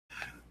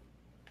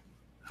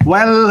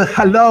Well,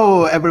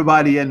 hello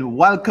everybody, and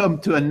welcome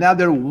to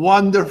another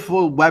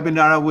wonderful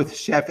webinar with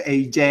Chef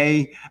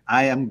AJ.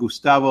 I am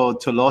Gustavo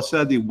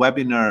Tolosa, the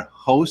webinar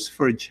host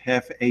for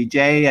Chef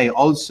AJ. I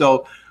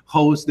also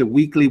host the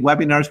weekly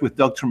webinars with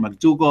Dr.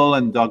 McDougall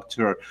and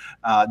Dr.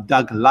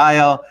 Doug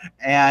Lyle,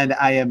 and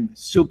I am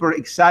super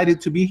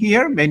excited to be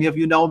here. Many of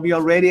you know me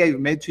already. I've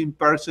met you in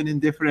person in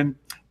different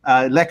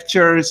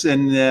lectures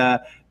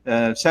and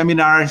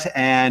seminars,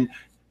 and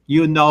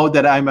you know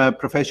that I'm a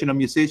professional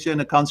musician,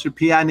 a concert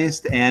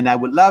pianist, and I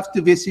would love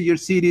to visit your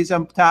city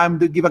sometime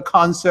to give a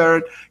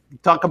concert,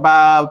 talk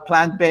about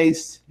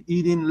plant-based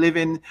eating,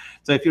 living.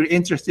 So if you're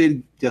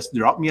interested, just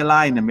drop me a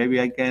line and maybe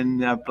I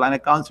can plan a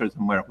concert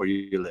somewhere where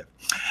you live.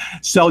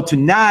 So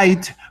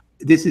tonight,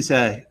 this is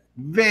a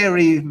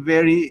very,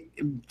 very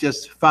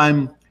just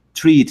fun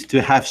treat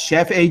to have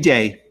Chef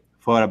AJ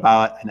for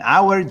about an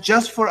hour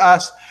just for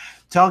us,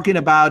 talking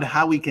about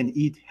how we can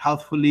eat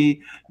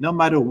healthfully no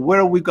matter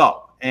where we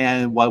go.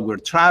 And while we're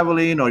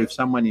traveling, or if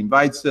someone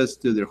invites us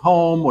to their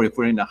home, or if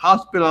we're in a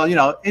hospital, you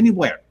know,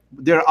 anywhere,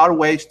 there are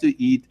ways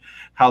to eat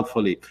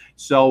healthfully.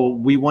 So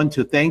we want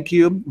to thank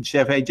you,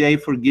 Chef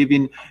AJ, for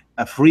giving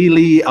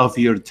freely of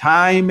your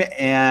time,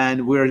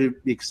 and we're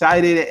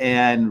excited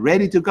and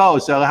ready to go.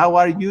 So how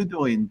are you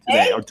doing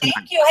today? Hey,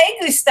 thank you.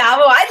 Hey,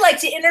 Gustavo. I'd like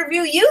to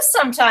interview you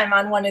sometime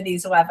on one of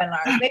these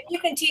webinars. Maybe you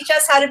can teach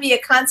us how to be a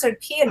concert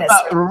pianist.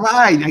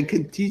 Right. I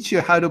can teach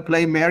you how to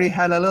play Mary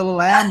Had a Little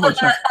Lamb or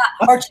something.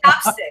 Or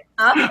chopstick.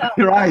 Huh?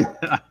 Right.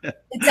 I'm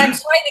trying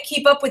to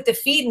keep up with the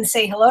feed and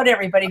say hello to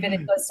everybody, but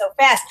it goes so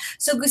fast.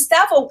 So,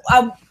 Gustavo,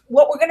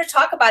 what we're going to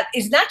talk about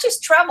is not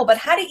just travel, but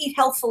how to eat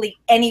healthfully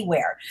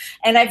anywhere.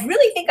 And I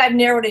really think I've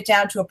narrowed it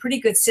down to a pretty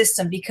good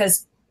system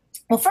because,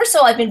 well, first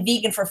of all, I've been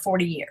vegan for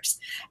 40 years.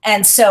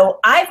 And so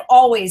I've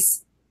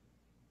always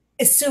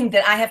assumed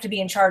that I have to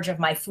be in charge of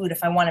my food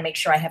if I want to make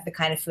sure I have the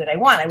kind of food I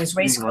want. I was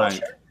raised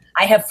kosher.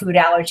 I have food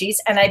allergies,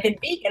 and I've been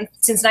vegan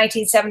since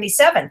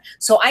 1977.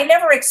 So I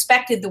never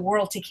expected the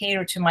world to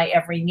cater to my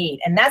every need.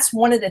 And that's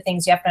one of the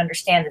things you have to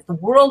understand, that the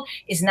world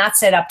is not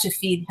set up to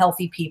feed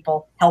healthy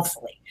people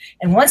healthfully.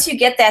 And once you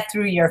get that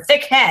through your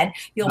thick head,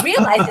 you'll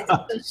realize that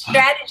there's some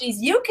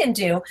strategies you can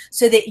do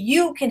so that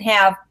you can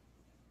have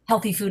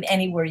healthy food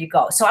anywhere you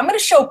go. So I'm going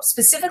to show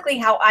specifically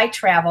how I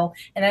travel,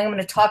 and then I'm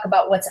going to talk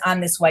about what's on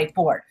this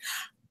whiteboard.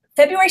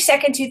 February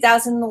 2nd,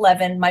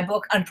 2011, my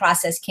book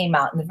Unprocessed came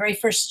out, and the very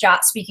first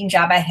speaking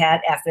job I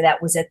had after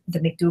that was at the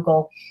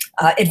McDougall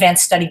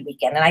Advanced Study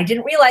Weekend. And I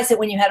didn't realize that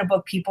when you had a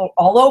book, people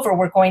all over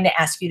were going to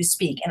ask you to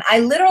speak. And I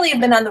literally have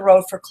been on the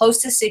road for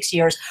close to 6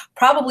 years,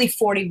 probably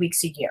 40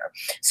 weeks a year.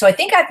 So I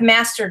think I've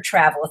mastered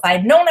travel. If I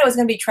had known I was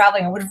going to be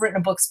traveling, I would have written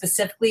a book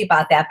specifically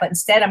about that. But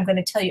instead, I'm going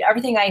to tell you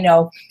everything I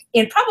know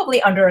in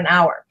probably under an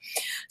hour.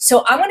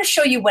 So I'm going to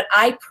show you what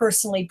I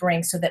personally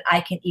bring so that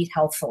I can eat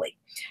healthfully.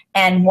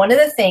 And one of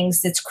the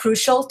things that's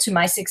crucial to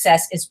my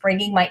success is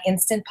bringing my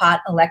Instant Pot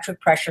electric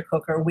pressure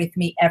cooker with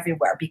me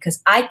everywhere,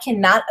 because I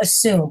cannot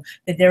assume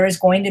that there is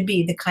going to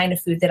be the kind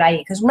of food that I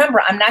eat. Because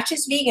remember, I'm not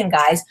just vegan,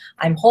 guys.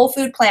 I'm whole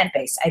food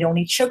plant-based. I don't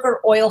eat sugar,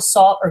 oil,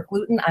 salt, or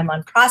gluten. I'm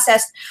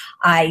unprocessed.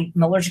 I'm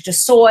allergic to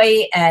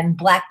soy and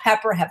black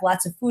pepper, have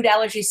lots of food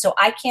allergies. So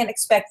I can't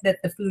expect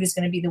that the food is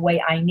going to be the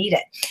way I need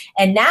it.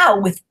 And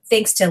now,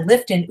 thanks to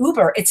Lyft and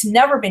Uber, it's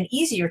never been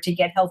easier to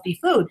get healthy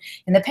food.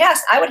 In the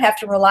past, I would have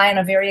to rely on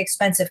a very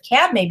expensive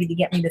cab maybe to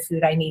get me the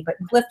food I need. But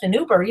Lyft and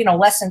Uber, you know,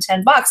 less than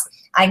 $10,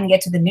 I can get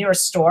to the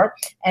nearest store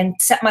and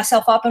set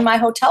myself up in my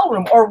hotel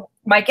room or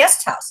my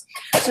guest house.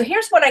 So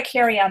here's what I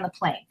carry on the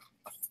plane.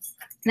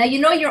 Now, you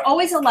know, you're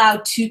always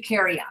allowed 2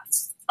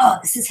 carry-ons. Oh,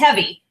 this is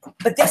heavy,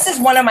 but this is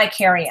one of my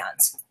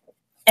carry-ons.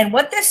 And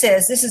what this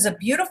is a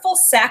beautiful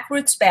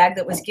Sackroots bag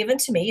that was given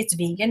to me. It's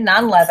vegan,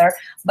 non-leather,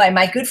 by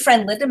my good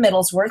friend Linda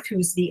Middlesworth,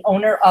 who's the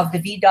owner of the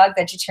V-Dog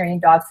Vegetarian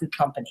Dog Food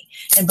Company.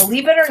 And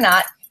believe it or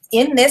not,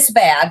 in this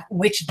bag,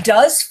 which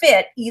does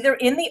fit either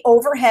in the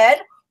overhead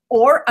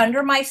or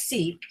under my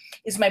seat,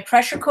 is my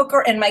pressure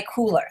cooker and my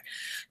cooler.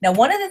 Now,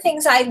 one of the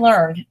things I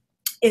learned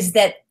is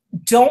that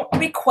don't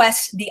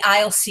request the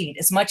aisle seat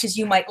as much as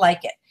you might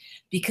like it,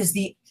 because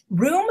the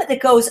room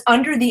that goes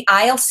under the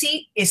aisle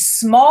seat is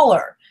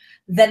smaller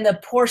than the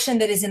portion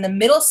that is in the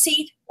middle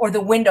seat or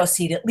the window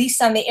seat, at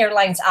least on the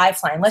airlines I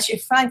fly. Unless you're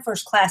flying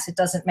first class, it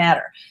doesn't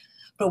matter.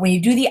 But when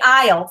you do the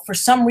aisle, for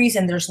some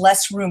reason, there's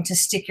less room to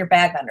stick your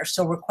bag under.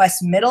 So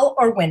request middle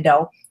or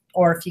window,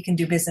 or if you can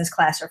do business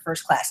class or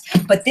first class.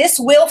 But this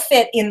will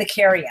fit in the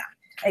carry-on,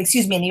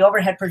 excuse me, in the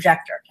overhead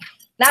projector.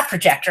 Not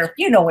projector,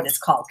 you know what it's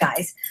called,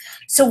 guys.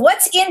 So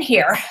what's in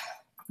here?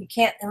 You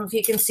can't, I don't know if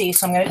you can see,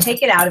 so I'm going to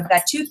take it out. I've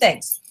got 2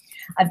 things.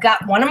 I've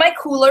got one of my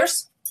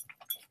coolers,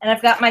 and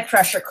I've got my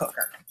pressure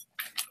cooker.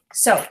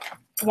 So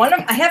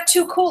I have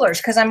 2 coolers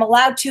because I'm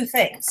allowed 2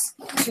 things,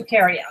 2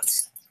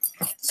 carry-ons.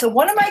 So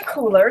one of my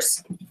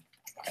coolers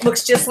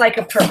looks just like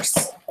a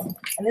purse.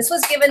 And this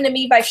was given to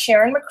me by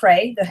Sharon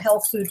McRae, the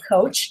health food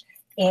coach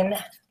in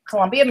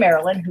Columbia,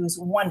 Maryland, who's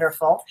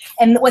wonderful.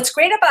 And what's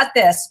great about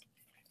this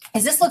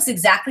is this looks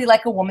exactly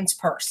like a woman's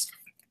purse.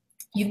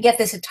 You can get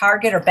this at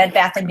Target or Bed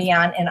Bath &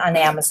 Beyond and on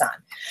Amazon.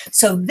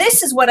 So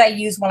this is what I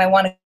use when I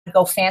want to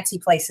go fancy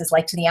places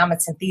like to the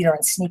Amundsen Theater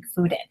and sneak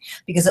food in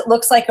because it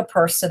looks like a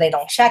purse so they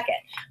don't check it.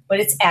 But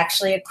it's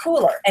actually a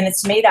cooler, and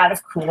it's made out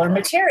of cooler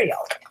material.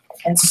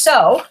 And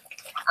so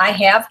I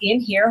have in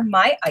here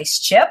my ice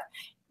chip,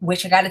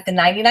 which I got at the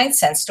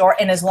 99-cent store.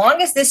 And as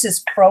long as this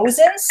is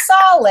frozen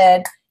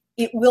solid,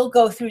 it will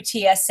go through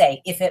TSA.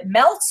 If it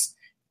melts,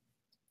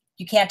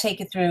 you can't take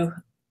it through.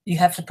 You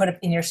have to put it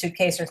in your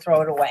suitcase or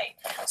throw it away.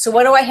 So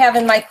what do I have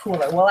in my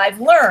cooler? Well, I've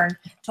learned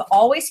to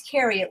always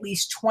carry at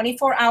least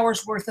 24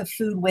 hours worth of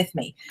food with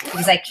me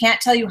because I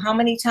can't tell you how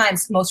many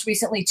times, most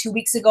recently 2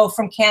 weeks ago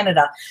from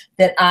Canada,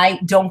 that I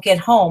don't get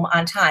home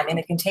on time, and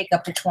it can take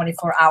up to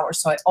 24 hours.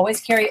 So I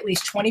always carry at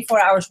least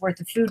 24 hours worth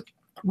of food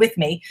with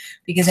me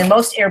because in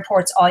most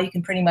airports, all you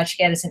can pretty much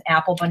get is an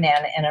apple,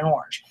 banana, and an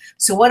orange.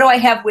 So what do I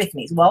have with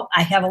me? Well,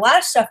 I have a lot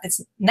of stuff that's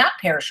not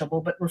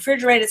perishable, but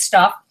refrigerated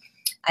stuff.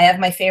 I have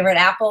my favorite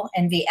apple,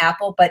 Envy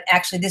apple, but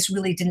actually this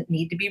really didn't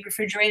need to be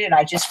refrigerated.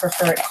 I just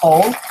prefer it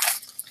cold.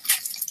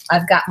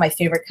 I've got my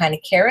favorite kind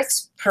of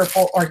carrots,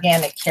 purple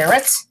organic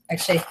carrots.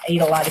 Actually, I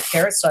eat a lot of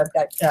carrots, so I've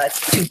got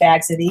 2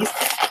 bags of these.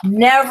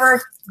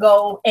 Never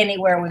go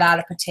anywhere without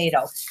a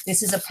potato.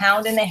 This is a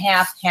 1.5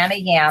 pound can of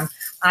yam.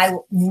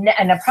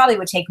 And I probably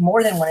would take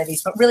more than one of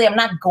these, but really I'm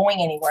not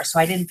going anywhere, so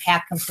I didn't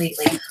pack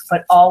completely,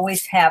 but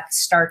always have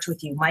starch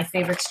with you. My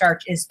favorite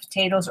starch is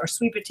potatoes or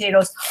sweet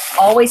potatoes.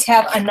 Always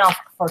have enough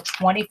for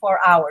 24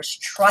 hours.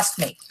 Trust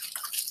me,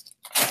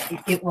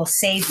 it will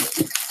save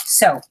you.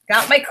 So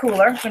got my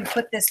cooler. I'm going to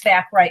put this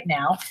back right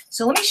now.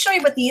 So let me show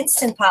you what the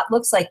Instant Pot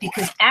looks like,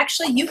 because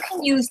actually you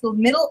can use the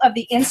middle of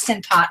the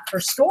Instant Pot for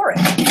storage.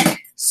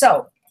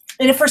 So,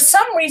 and if for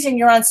some reason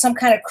you're on some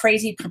kind of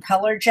crazy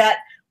propeller jet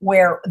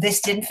where this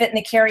didn't fit in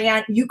the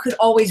carry-on, you could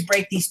always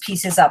break these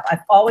pieces up.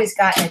 I've always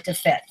gotten it to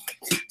fit.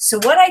 So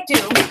what I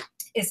do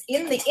is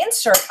in the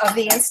insert of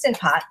the Instant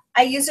Pot,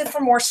 I use it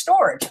for more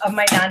storage of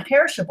my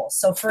non-perishables.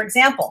 So for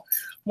example,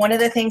 one of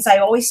the things I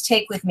always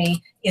take with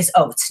me is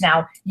oats.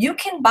 Now, you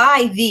can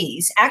buy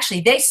these.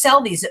 Actually, they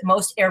sell these at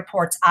most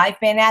airports I've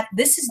been at.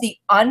 This is the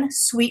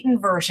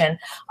unsweetened version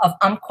of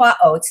Umpqua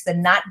oats, the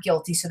not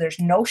guilty, so there's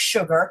no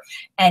sugar.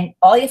 And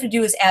all you have to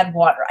do is add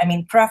water. I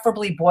mean,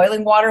 preferably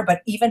boiling water,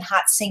 but even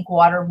hot sink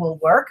water will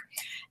work.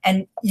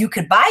 And you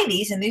could buy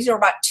these, and these are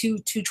about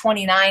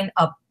 $2.29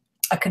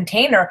 a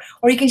container,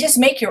 or you can just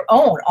make your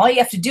own. All you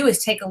have to do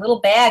is take a little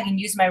bag and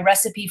use my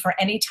recipe for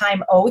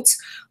anytime oats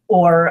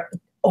or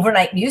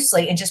overnight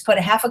muesli and just put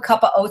a 1/2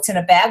 cup of oats in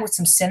a bag with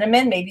some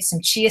cinnamon, maybe some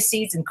chia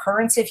seeds and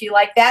currants if you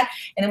like that.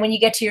 And then when you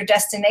get to your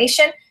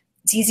destination,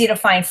 it's easy to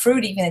find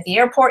fruit even at the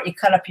airport. You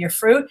cut up your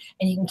fruit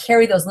and you can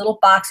carry those little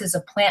boxes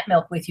of plant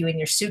milk with you in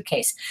your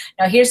suitcase.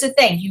 Now here's the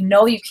thing, you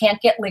know you can't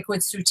get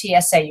liquids through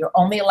TSA. You're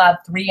only allowed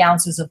 3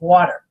 ounces of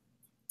water.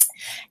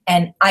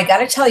 And I got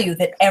to tell you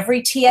that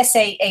every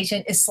TSA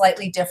agent is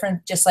slightly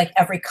different, just like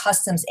every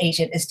customs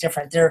agent is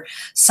different.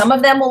 Some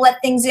of them will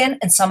let things in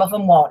and some of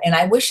them won't. And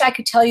I wish I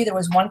could tell you there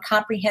was one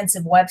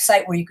comprehensive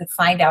website where you could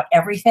find out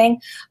everything,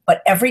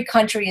 but every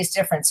country is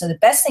different. So the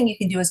best thing you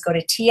can do is go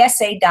to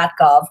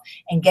tsa.gov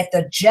and get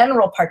the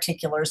general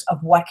particulars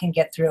of what can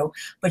get through.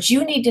 But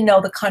you need to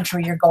know the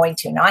country you're going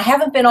to. Now, I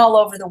haven't been all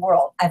over the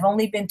world. I've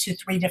only been to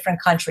 3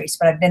 different countries,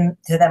 but I've been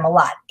to them a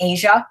lot.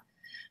 Asia,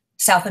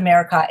 South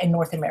America, and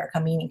North America,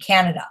 meaning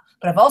Canada.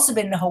 But I've also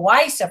been to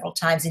Hawaii several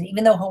times, and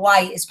even though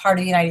Hawaii is part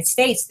of the United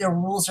States, their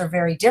rules are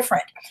very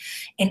different.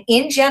 And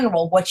in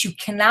general, what you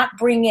cannot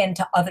bring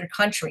into other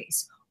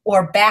countries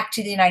or back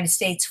to the United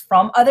States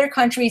from other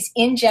countries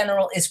in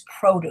general is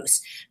produce,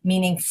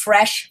 meaning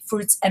fresh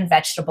fruits and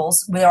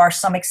vegetables. There are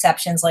some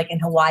exceptions, like in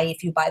Hawaii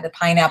if you buy the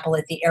pineapple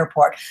at the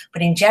airport.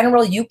 But in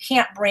general, you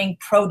can't bring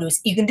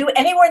produce. You can do it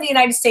anywhere in the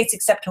United States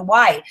except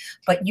Hawaii,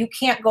 but you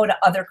can't go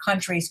to other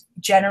countries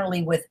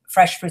generally with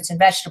fresh fruits and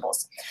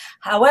vegetables.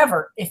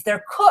 However, if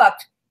they're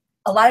cooked,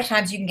 a lot of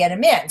times you can get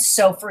them in.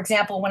 So for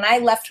example, when I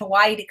left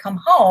Hawaii to come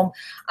home,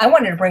 I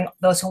wanted to bring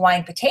those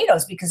Hawaiian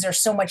potatoes because they're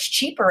so much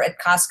cheaper at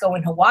Costco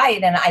in Hawaii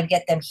than I'd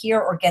get them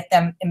here or get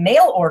them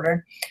mail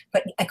ordered.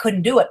 But I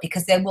couldn't do it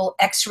because they will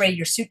x-ray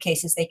your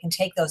suitcases. They can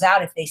take those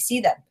out if they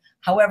see them.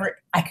 However,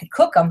 I could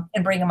cook them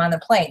and bring them on the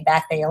plane.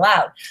 That they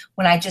allowed.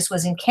 When I just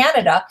was in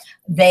Canada,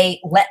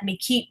 they let me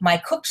keep my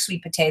cooked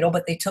sweet potato,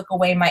 but they took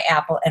away my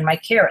apple and my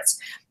carrots.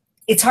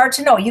 It's hard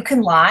to know. You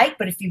can lie,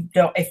 but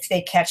if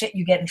they catch it,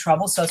 you get in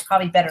trouble. So it's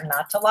probably better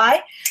not to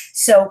lie.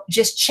 So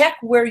just check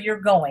where you're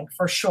going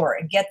for sure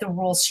and get the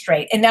rules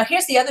straight. And now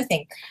here's the other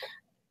thing.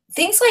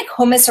 Things like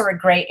hummus are a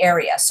gray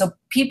area. So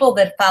people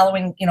that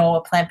following,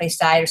 a plant-based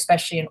diet,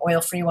 especially an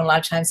oil-free one, a lot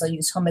of times they'll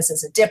use hummus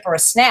as a dip or a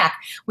snack,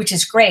 which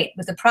is great.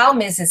 But the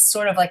problem is it's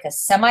sort of like a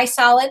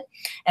semi-solid.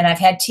 And I've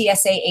had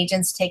TSA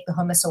agents take the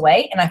hummus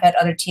away, and I've had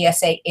other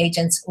TSA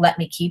agents let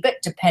me keep it,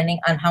 depending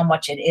on how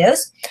much it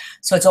is.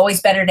 So it's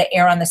always better to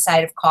err on the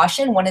side of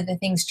caution. One of the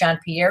things John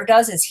Pierre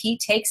does is he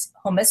takes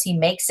hummus, he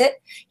makes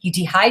it, he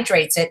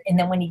dehydrates it, and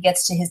then when he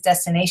gets to his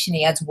destination,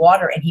 he adds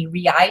water and he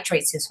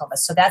rehydrates his hummus.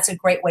 So that's a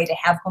great way to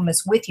have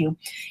hummus with you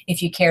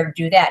if you care to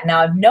do that.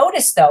 Now, I've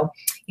noticed, though,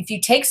 if you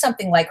take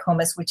something like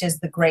hummus, which is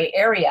the gray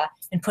area,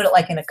 and put it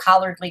like in a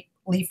collard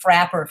leaf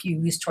wrap, or if you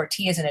use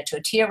tortillas in a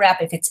tortilla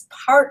wrap, if it's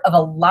part of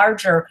a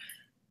larger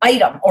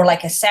item or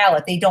like a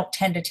salad, they don't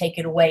tend to take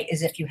it away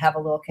as if you have a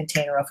little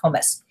container of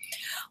hummus.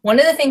 One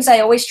of the things I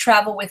always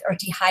travel with are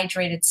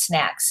dehydrated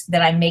snacks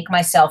that I make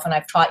myself, and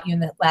I've taught you in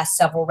the last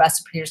several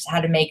recipes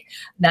how to make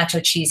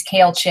nacho cheese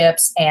kale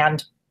chips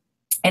and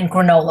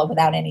granola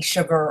without any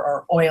sugar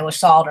or oil or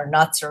salt or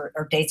nuts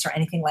or dates or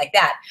anything like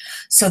that.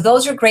 So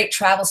those are great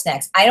travel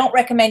snacks. I don't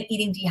recommend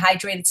eating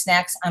dehydrated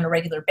snacks on a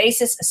regular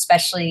basis,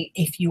 especially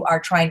if you are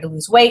trying to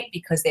lose weight,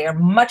 because they are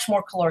much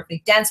more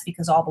calorically dense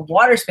because all the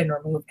water's been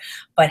removed.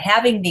 But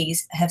having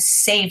these have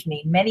saved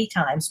me many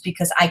times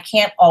because I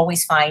can't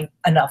always find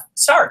enough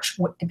starch,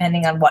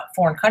 depending on what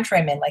foreign country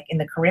I'm in. Like in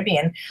the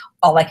Caribbean,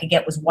 all I could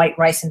get was white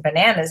rice and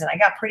bananas, and I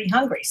got pretty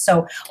hungry.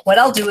 So what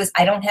I'll do is,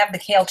 I don't have the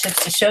kale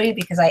chips to show you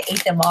because I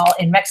ate them all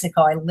in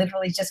Mexico. I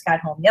literally just got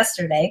home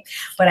yesterday,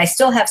 but I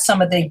still have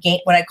some of the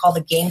what I call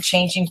the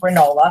game-changing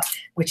granola,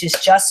 which is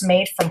just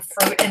made from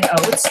fruit and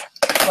oats.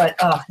 But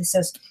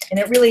and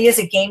it really is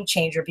a game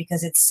changer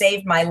because it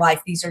saved my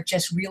life. These are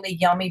just really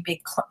yummy,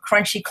 big,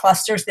 crunchy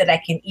clusters that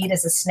I can eat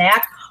as a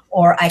snack,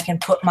 or I can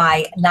put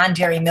my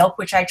non-dairy milk,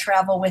 which I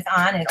travel with,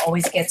 on and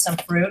always get some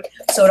fruit.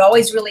 So it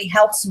always really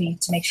helps me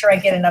to make sure I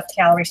get enough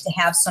calories to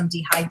have some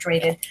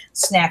dehydrated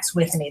snacks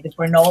with me, the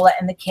granola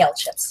and the kale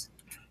chips.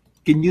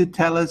 Can you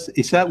tell us,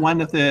 is that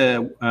one of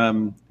the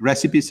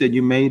recipes that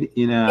you made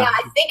in a... Yeah,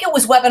 I think it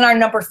was webinar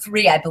number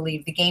 3, I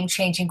believe. The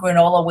game-changing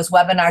granola was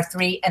webinar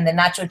 3, and the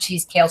nacho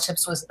cheese kale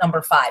chips was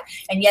number 5.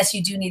 And yes,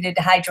 you do need a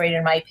dehydrator,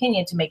 in my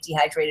opinion, to make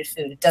dehydrated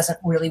food. It doesn't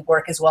really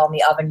work as well in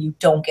the oven. You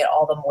don't get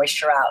all the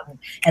moisture out.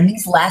 And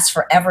these last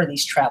forever,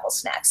 these travel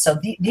snacks. So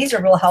these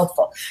are real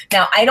helpful.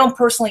 Now, I don't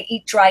personally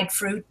eat dried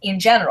fruit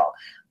in general,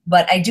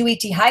 but I do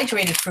eat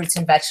dehydrated fruits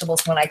and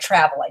vegetables when I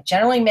travel. I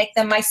generally make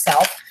them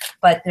myself,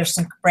 but there's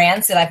some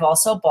brands that I've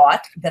also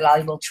bought that I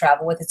will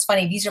travel with. It's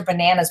funny, these are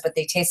bananas, but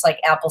they taste like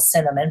apple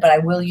cinnamon, but I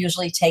will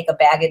usually take a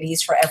bag of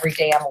these for every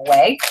day I'm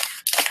away.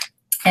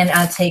 And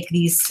I'll take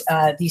these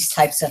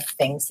types of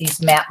things,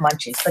 these Map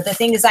Munchies. But the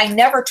thing is, I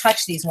never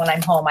touch these when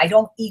I'm home. I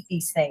don't eat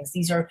these things.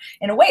 These are,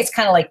 in a way, it's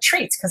kind of like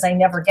treats because I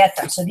never get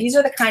them. So these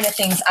are the kind of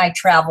things I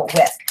travel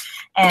with.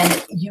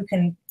 And you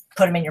can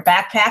put them in your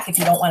backpack if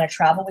you don't want to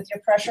travel with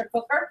your pressure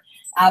cooker.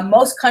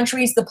 Most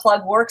countries, the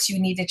plug works. You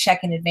need to check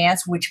in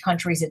advance which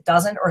countries it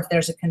doesn't, or if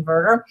there's a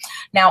converter.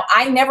 Now,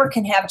 I never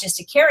can have just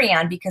a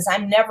carry-on because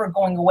I'm never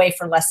going away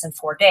for less than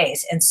 4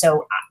 days. And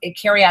so a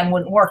carry-on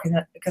wouldn't work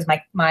because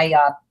my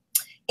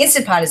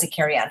Instant Pot is a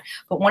carry-on.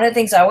 But one of the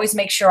things I always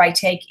make sure I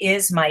take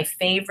is my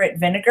favorite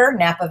vinegar,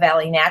 Napa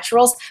Valley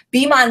Naturals.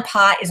 Be Mon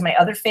Pot is my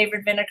other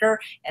favorite vinegar,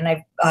 and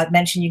I've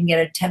mentioned you can get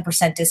a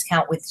 10%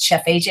 discount with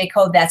Chef AJ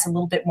code. That's a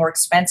little bit more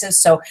expensive.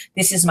 So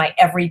this is my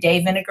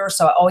everyday vinegar.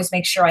 So I always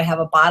make sure I have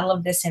a bottle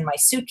of this in my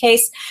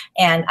suitcase,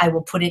 and I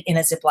will put it in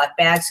a Ziploc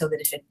bag so that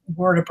if it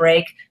were to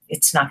break,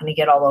 it's not going to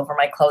get all over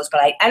my clothes.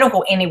 But I don't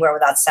go anywhere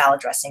without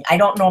salad dressing. I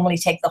don't normally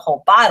take the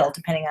whole bottle,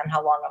 depending on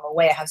how long I'm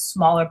away. I have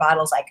smaller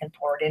bottles I can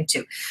pour it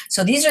into.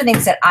 So these are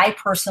things that I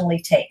personally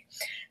take.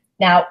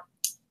 Now,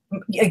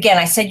 again,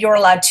 I said you're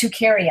allowed 2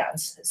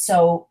 carry-ons.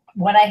 So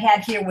what I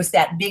had here was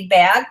that big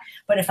bag.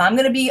 But if I'm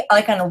going to be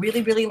like on a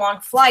really, really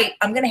long flight,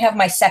 I'm going to have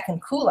my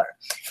second cooler.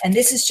 And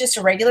this is just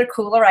a regular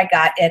cooler I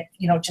got at,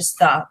 just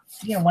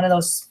one of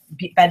those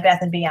Bed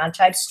Bath & Beyond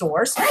type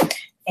stores.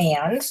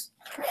 And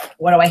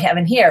what do I have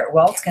in here?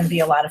 Well, it's going to be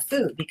a lot of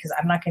food because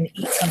I'm not going to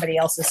eat somebody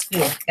else's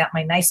food. Got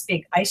my nice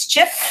big ice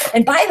chip.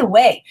 And by the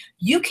way,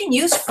 you can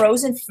use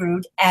frozen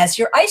food as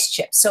your ice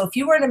chip. So if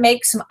you were to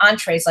make some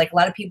entrees, like a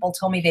lot of people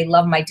told me they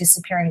love my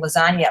disappearing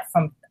lasagna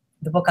from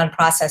the book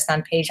Unprocessed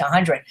on page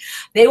 100,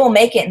 they will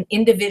make it in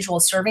individual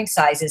serving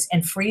sizes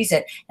and freeze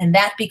it, and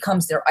that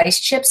becomes their ice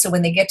chip. So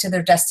when they get to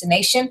their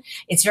destination,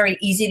 it's very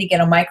easy to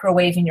get a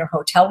microwave in your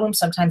hotel room.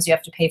 Sometimes you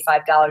have to pay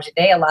 $5 a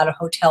day. A lot of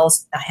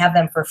hotels have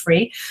them for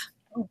free.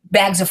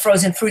 Bags of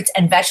frozen fruits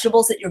and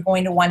vegetables that you're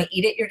going to want to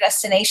eat at your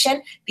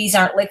destination. These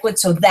aren't liquid,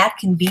 so that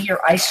can be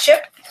your ice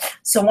chip.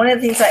 So one of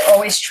the things I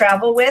always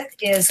travel with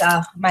is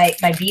my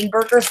bean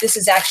burgers. This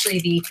is actually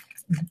the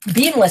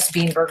beanless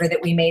bean burger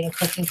that we made in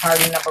cooking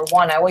party number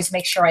 1. I always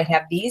make sure I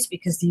have these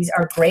because these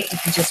are great. You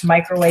can just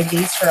microwave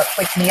these for a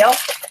quick meal.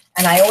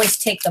 And I always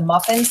take the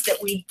muffins that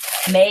we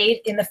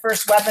made in the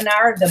first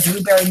webinar, the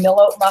blueberry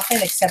millout muffin,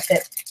 except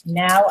that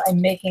now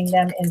I'm making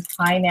them in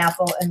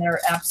pineapple, and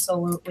they're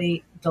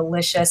absolutely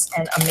delicious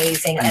and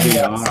amazing.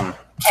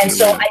 And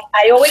so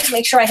I always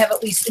make sure I have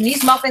at least, and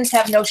these muffins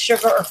have no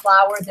sugar or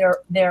flour.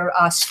 They're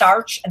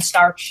starch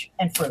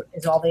and fruit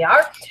is all they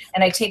are.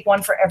 And I take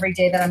one for every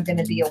day that I'm going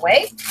to be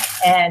away.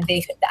 And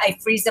I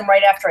freeze them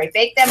right after I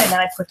bake them, and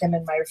then I put them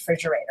in my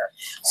refrigerator.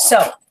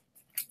 So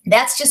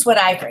that's just what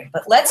I bring.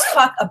 But let's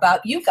talk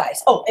about you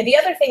guys. Oh, and the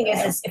other thing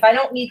is if I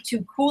don't need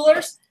 2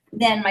 coolers,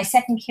 then my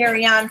second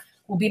carry-on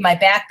will be my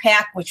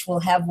backpack, which will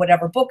have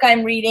whatever book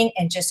I'm reading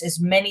and just as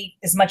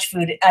much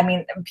food. I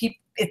mean,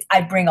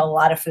 I bring a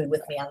lot of food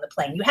with me on the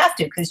plane. You have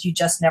to, because you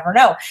just never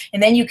know.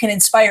 And then you can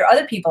inspire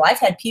other people. I've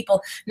had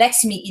people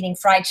next to me eating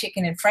fried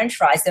chicken and French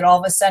fries that all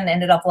of a sudden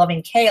ended up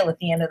loving kale at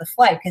the end of the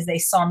flight because they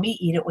saw me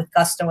eat it with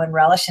gusto and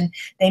relish, and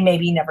they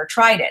maybe never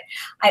tried it.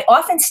 I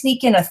often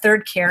sneak in a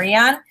third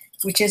carry-on,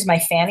 which is my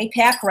fanny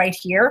pack right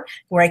here,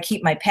 where I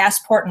keep my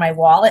passport and my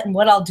wallet. And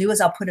what I'll do is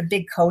I'll put a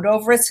big coat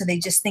over it so they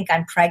just think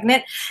I'm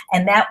pregnant.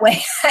 And that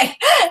way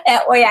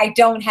I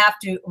don't have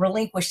to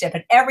relinquish it.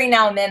 But every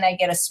now and then I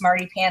get a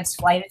smarty pants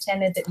flight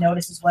attendant that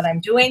notices what I'm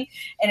doing.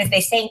 And if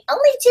they say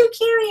only 2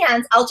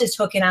 carry-ons, I'll just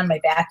hook it on my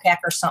backpack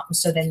or something.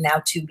 So then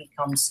now 2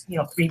 becomes,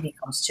 3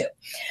 becomes 2.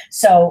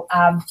 So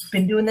I've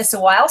been doing this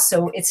a while,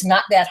 so it's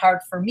not that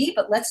hard for me,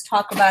 but let's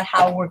talk about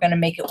how we're going to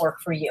make it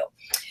work for you.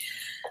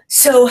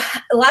 So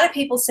a lot of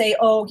people say,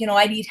 oh,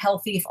 I'd eat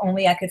healthy if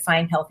only I could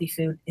find healthy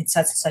food in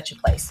such and such a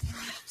place.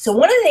 So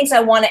one of the things I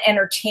want to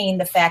entertain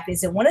the fact is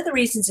that one of the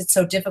reasons it's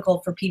so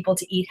difficult for people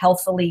to eat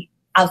healthfully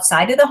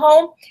outside of the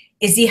home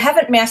is you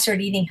haven't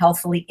mastered eating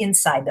healthfully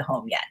inside the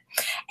home yet.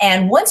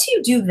 And once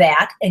you do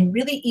that and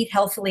really eat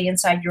healthfully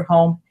inside your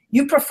home,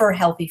 you prefer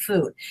healthy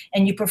food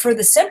and you prefer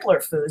the simpler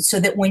foods, so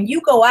that when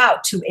you go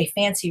out to a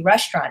fancy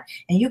restaurant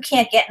and you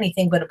can't get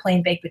anything but a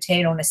plain baked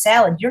potato and a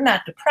salad, you're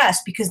not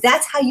depressed because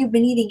that's how you've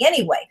been eating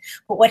anyway.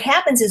 But what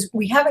happens is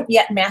we haven't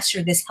yet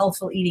mastered this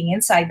healthful eating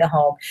inside the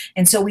home.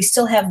 And so we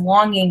still have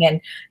longing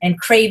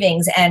and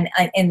cravings and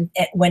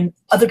when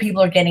other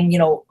people are getting,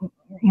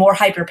 more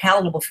hyper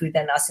palatable food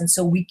than us. And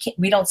so we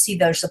don't see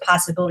there's a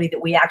possibility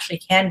that we actually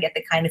can get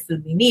the kind of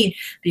food we need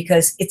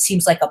because it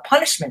seems like a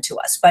punishment to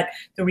us. But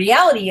the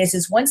reality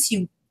is once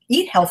you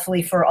eat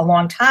healthfully for a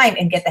long time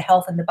and get the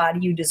health and the body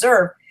you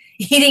deserve,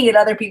 eating at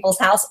other people's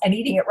house and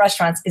eating at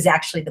restaurants is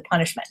actually the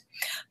punishment.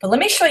 But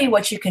let me show you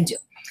what you can do.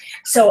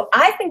 So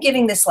I've been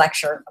giving this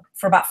lecture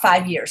for about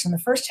 5 years. And the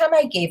first time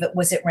I gave it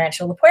was at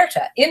Rancho La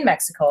Puerta in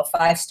Mexico, a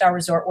 5-star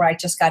resort where I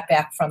just got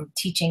back from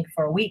teaching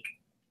for a week.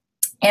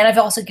 And I've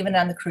also given it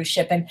on the cruise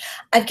ship. And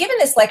I've given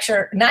this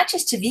lecture not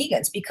just to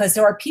vegans, because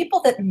there are people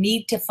that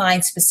need to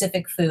find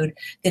specific food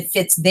that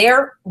fits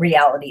their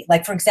reality.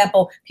 Like, for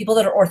example, people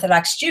that are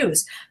Orthodox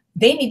Jews,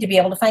 they need to be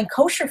able to find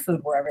kosher food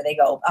wherever they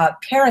go.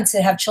 Parents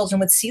that have children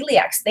with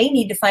celiacs, they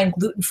need to find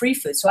gluten-free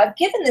food. So I've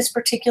given this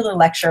particular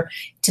lecture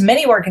to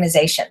many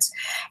organizations.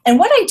 And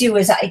what I do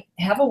is I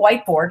have a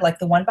whiteboard like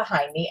the one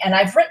behind me, and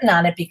I've written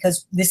on it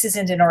because this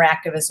isn't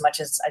interactive as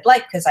much as I'd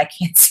like because I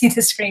can't see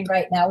the screen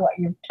right now what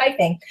you're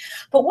typing.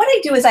 But what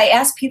I do is I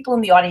ask people in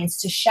the audience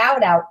to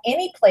shout out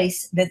any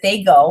place that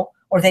they go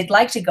or they'd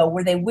like to go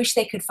where they wish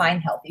they could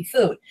find healthy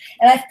food.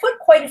 And I've put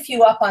quite a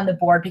few up on the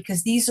board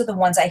because these are the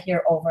ones I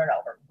hear over and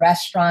over.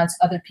 Restaurants,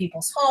 other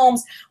people's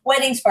homes,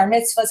 weddings, bar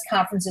mitzvahs,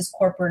 conferences,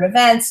 corporate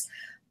events,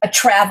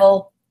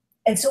 travel.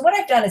 And so what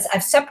I've done is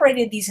I've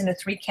separated these into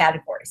 3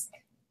 categories.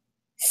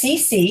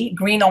 CC,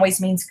 green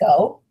always means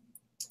go.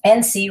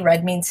 NC,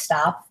 red means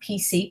stop.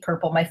 PC,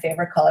 purple, my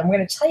favorite color. I'm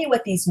going to tell you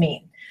what these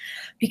mean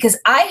because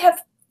I have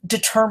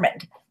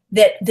determined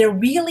that there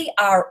really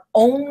are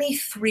only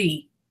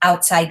 3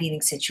 outside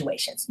eating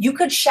situations. You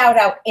could shout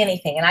out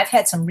anything. And I've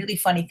had some really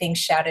funny things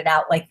shouted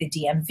out, like the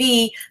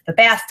DMV, the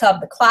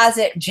bathtub, the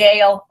closet,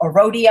 jail, a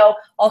rodeo,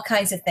 all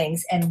kinds of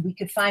things. And we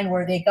could find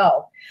where they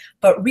go.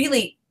 But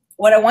really,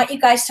 what I want you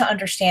guys to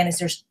understand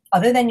is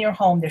other than your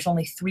home, there's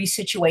only 3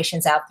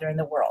 situations out there in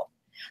the world.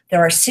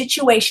 There are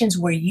situations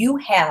where you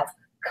have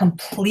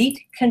complete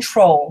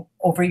control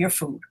over your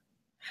food.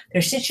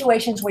 There's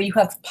situations where you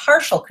have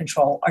partial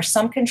control or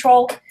some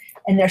control.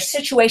 And there's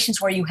situations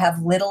where you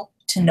have little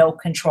to no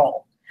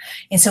control.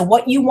 And so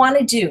what you want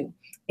to do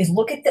is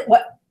look at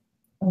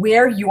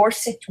where your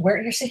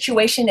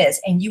situation is,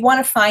 and you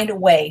want to find a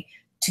way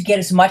to get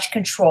as much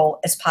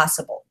control as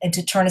possible and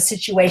to turn a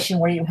situation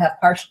where you have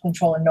partial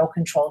control and no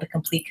control to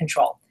complete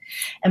control.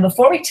 And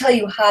before we tell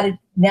you how to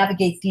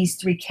navigate these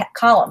 3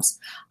 columns,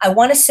 I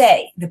want to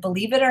say that,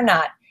 believe it or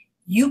not,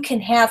 you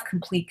can have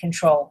complete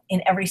control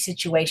in every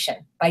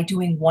situation by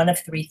doing one of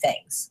 3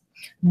 things.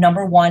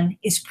 Number 1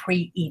 is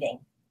pre-eating.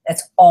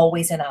 That's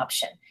always an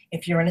option.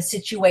 If you're in a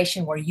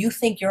situation where you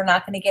think you're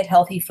not going to get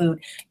healthy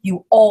food,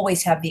 you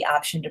always have the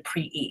option to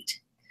pre-eat.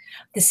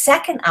 The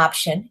second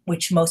option,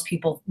 which most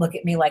people look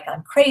at me like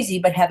I'm crazy,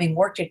 but having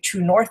worked at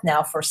True North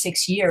now for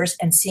 6 years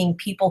and seeing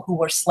people who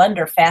were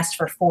slender fast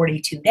for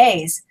 42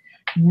 days,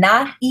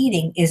 not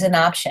eating is an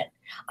option.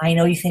 I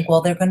know you think,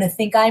 well, they're going to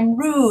think I'm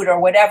rude or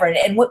whatever.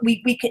 And what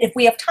we can, if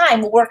we have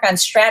time, we'll work on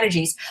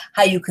strategies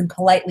how you can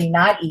politely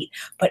not eat.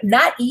 But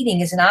not eating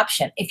is an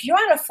option. If you're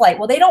on a flight,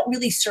 well, they don't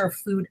really serve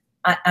food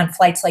on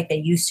flights like they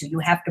used to. You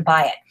have to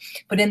buy it.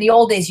 But in the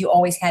old days, you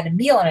always had a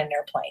meal on an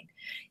airplane.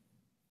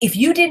 If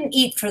you didn't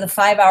eat for the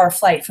 5-hour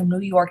flight from New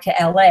York to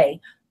LA,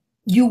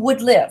 you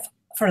would live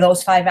for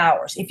those 5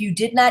 hours. If you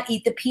did not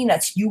eat the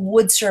peanuts, you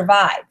would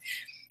survive.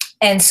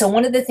 And so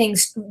one of the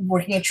things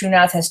working at True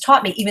North has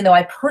taught me, even though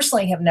I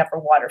personally have never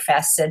water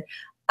fasted,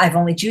 I've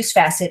only juice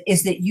fasted,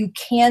 is that you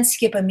can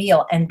skip a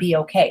meal and be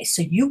okay.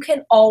 So you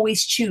can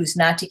always choose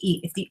not to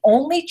eat. If the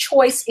only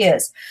choice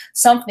is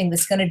something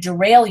that's going to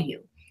derail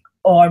you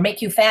or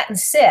make you fat and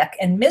sick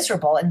and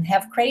miserable and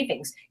have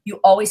cravings, you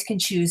always can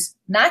choose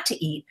not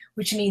to eat,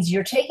 which means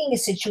you're taking a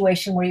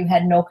situation where you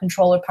had no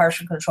control or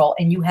partial control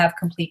and you have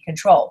complete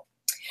control.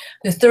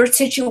 The third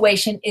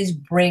situation is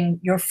bring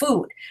your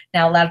food.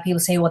 Now, a lot of people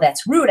say, well,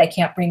 that's rude. I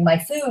can't bring my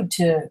food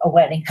to a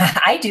wedding.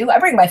 I do. I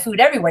bring my food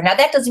everywhere. Now,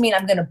 that doesn't mean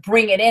I'm going to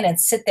bring it in and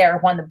sit there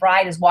when the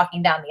bride is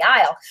walking down the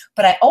aisle,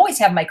 but I always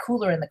have my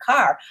cooler in the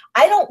car.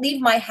 I don't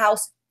leave my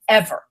house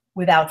ever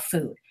without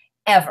food,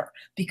 ever,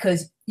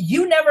 because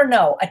you never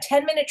know. A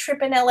 10-minute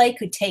trip in LA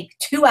could take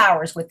 2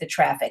 hours with the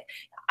traffic.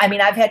 I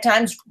mean, I've had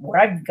times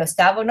where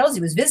Gustavo knows,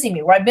 he was visiting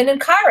me, where I've been in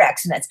car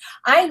accidents.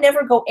 I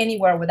never go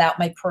anywhere without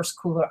my purse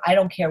cooler. I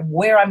don't care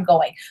where I'm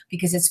going,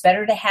 because it's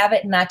better to have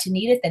it and not to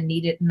need it than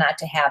need it and not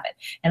to have it.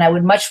 And I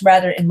would much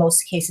rather, in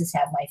most cases,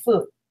 have my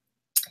food.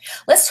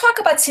 Let's talk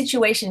about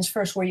situations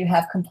first where you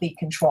have complete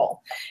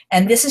control.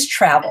 And this is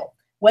travel.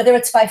 Whether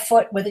it's by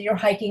foot, whether you're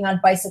hiking on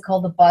bicycle,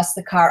 the bus,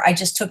 the car. I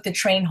just took the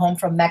train home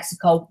from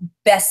Mexico.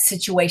 Best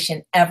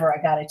situation ever,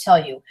 I got to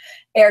tell you.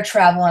 Air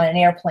travel on an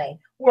airplane.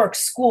 Work,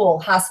 school,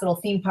 hospital,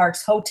 theme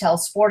parks,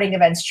 hotels, sporting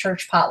events,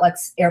 church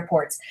potlucks,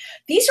 airports.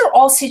 These are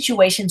all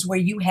situations where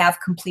you have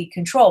complete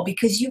control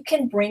because you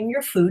can bring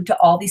your food to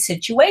all these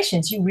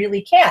situations. You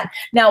really can.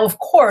 Now, of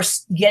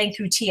course, getting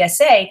through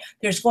TSA,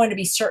 there's going to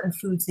be certain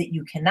foods that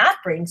you cannot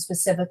bring,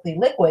 specifically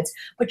liquids,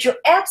 but you're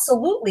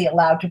absolutely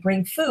allowed to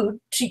bring food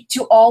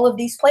to all of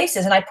these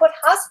places. And I put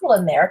hospital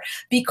in there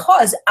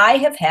because I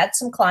have had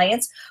some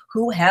clients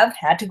who have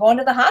had to go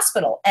into the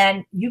hospital.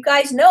 And you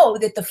guys know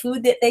that the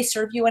food that they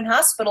serve you in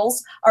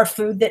hospitals are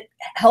food that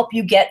help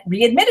you get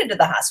readmitted to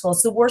the hospital.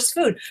 It's the worst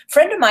food. A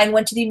friend of mine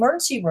went to the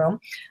emergency room.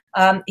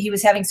 He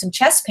was having some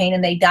chest pain,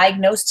 and they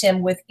diagnosed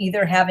him with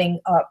either having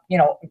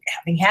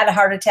had a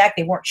heart attack.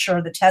 They weren't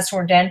sure, the tests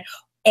weren't done,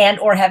 and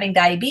or having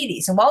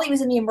diabetes. And while he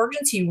was in the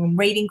emergency room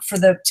waiting for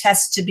the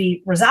test to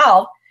be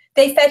resolved,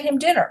 they fed him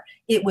dinner.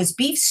 It was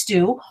beef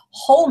stew,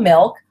 whole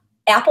milk,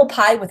 apple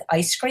pie with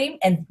ice cream,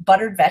 and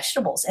buttered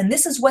vegetables. And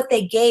this is what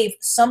they gave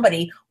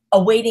somebody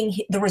awaiting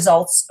the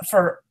results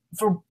for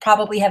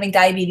probably having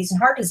diabetes and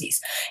heart disease.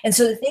 And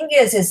so the thing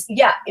is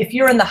yeah, if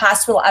you're in the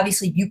hospital,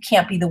 obviously you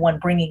can't be the one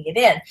bringing it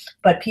in,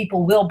 but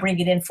people will bring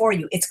it in for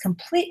you. It's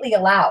completely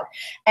allowed.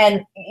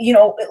 And,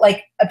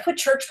 like I put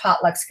church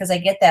potlucks because I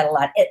get that a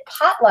lot.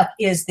 Potluck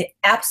is the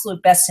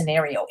absolute best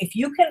scenario. If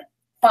you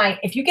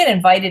get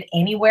invited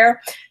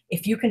anywhere,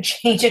 if you can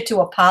change it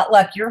to a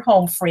potluck, you're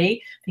home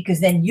free, because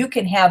then you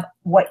can have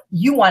what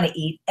you want to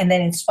eat and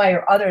then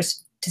inspire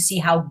others to see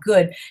how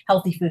good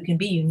healthy food can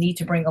be. You need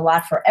to bring a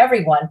lot for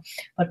everyone,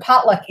 but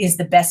potluck is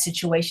the best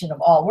situation of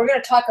all. We're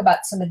going to talk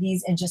about some of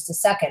these in just a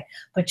second,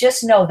 but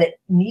just know that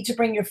you need to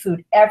bring your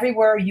food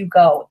everywhere you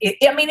go.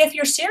 If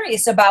you're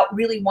serious about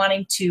really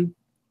wanting to,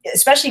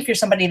 especially if you're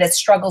somebody that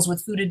struggles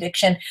with food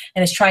addiction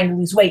and is trying to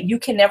lose weight, you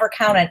can never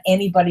count on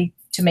anybody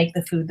to make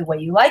the food the way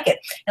you like it.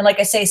 And like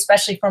I say,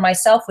 especially for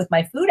myself with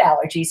my food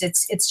allergies,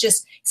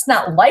 it's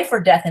not life or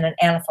death in an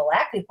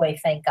anaphylactic way,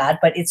 thank God,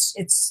 but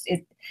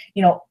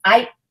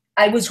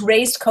I was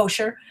raised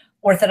kosher,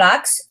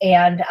 Orthodox,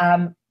 and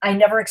I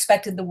never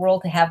expected the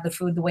world to have the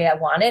food the way I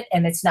want it,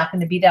 and it's not going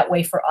to be that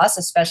way for us,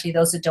 especially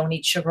those that don't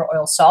eat sugar,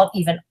 oil, salt,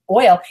 even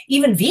oil,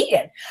 even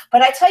vegan.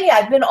 But I tell you,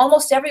 I've been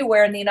almost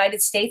everywhere in the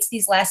United States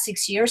these last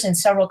 6 years in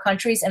several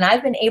countries, and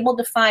I've been able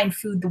to find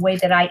food the way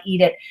that I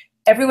eat it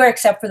everywhere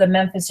except for the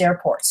Memphis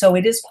airport. So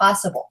it is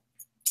possible.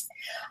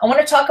 I want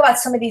to talk about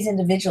some of these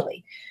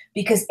individually,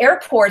 because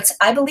airports,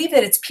 I believe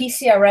that it's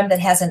PCRM that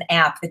has an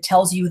app that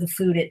tells you the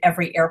food at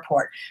every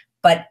airport.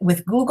 But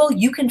with Google,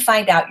 you can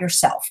find out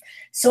yourself.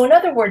 So in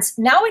other words,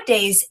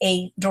 nowadays,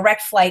 a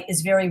direct flight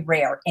is very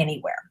rare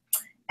anywhere.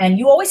 And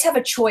you always have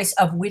a choice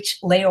of which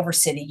layover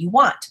city you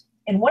want.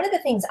 And one of the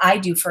things I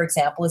do, for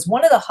example, is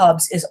one of the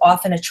hubs is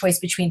often a choice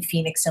between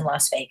Phoenix and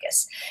Las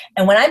Vegas.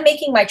 And when I'm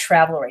making my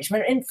travel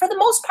arrangement, and for the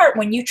most part,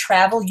 when you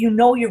travel,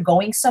 you're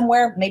going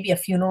somewhere, maybe a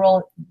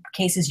funeral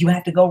cases, you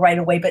have to go right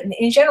away. But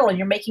in general,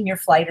 you're making your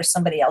flight or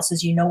somebody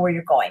else's, you know where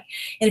you're going.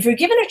 And if you're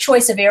given a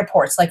choice of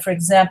airports, like for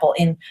example,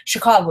 in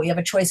Chicago, you have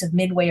a choice of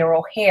Midway or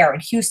O'Hare. In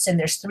Houston,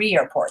 there's 3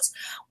 airports.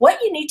 What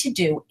you need to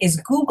do is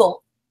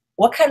Google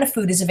what kind of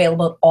food is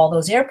available at all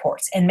those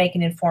airports and make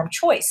an informed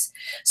choice.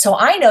 So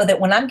I know that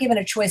when I'm given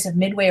a choice of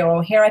Midway or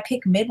O'Hare, I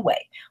pick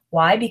Midway.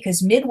 Why?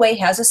 Because Midway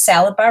has a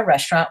salad bar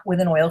restaurant with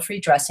an oil-free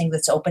dressing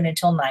that's open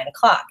until 9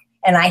 o'clock.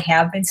 And I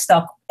have been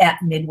stuck at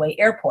Midway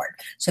Airport.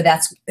 So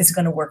it's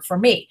going to work for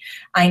me.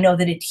 I know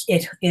that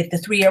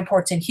the 3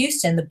 airports in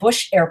Houston, the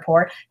Bush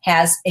Airport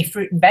has a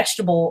fruit and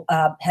vegetable,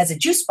 has a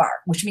juice bar,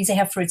 which means they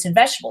have fruits and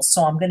vegetables.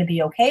 So I'm going to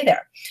be okay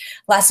there.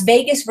 Las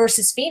Vegas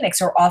versus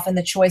Phoenix are often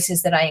the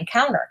choices that I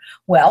encounter.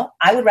 Well,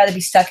 I would rather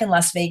be stuck in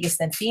Las Vegas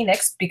than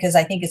Phoenix because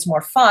I think it's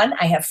more fun.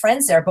 I have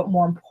friends there, but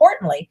more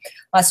importantly,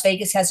 Las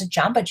Vegas has a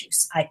Jamba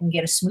Juice. I can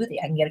get a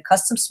smoothie. I can get a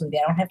custom smoothie.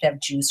 I don't have to have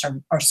juice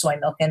or soy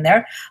milk in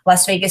there.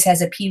 Las Vegas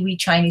has a Pee Wee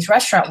Chinese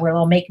restaurant restaurant where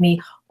they'll make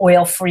me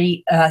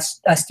oil-free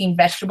steamed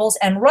vegetables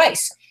and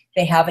rice.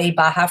 They have a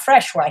Baja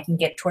Fresh where I can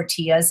get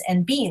tortillas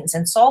and beans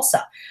and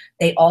salsa.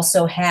 They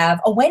also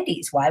have a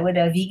Wendy's. Why would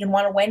a vegan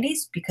want a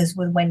Wendy's? Because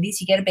with Wendy's,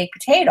 you get a baked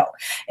potato.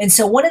 And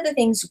so one of the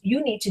things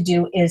you need to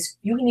do is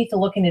you need to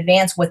look in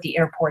advance what the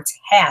airports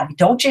have.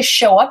 Don't just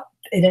show up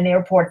at an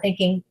airport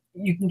thinking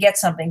you can get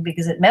something,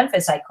 because at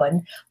Memphis I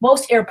couldn't.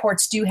 Most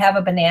airports do have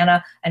a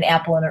banana, an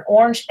apple, and an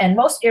orange, and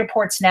most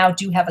airports now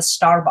do have a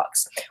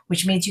Starbucks,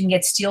 which means you can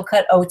get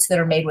steel-cut oats that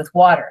are made with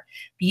water.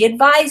 Be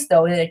advised,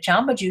 though, that at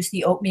Jamba Juice,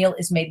 the oatmeal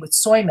is made with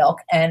soy milk,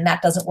 and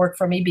that doesn't work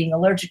for me being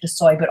allergic to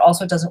soy, but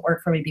also doesn't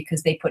work for me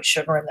because they put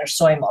sugar in their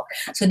soy milk.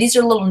 So these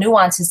are little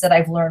nuances that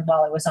I've learned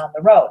while I was on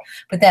the road.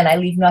 But then I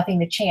leave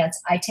nothing to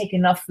chance. I take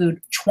enough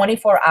food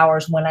 24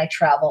 hours when I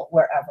travel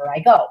wherever I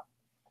go.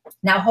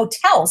 Now,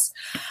 hotels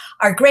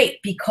are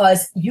great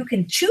because you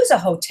can choose a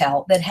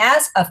hotel that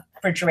has a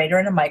refrigerator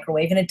and a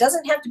microwave, and it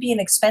doesn't have to be an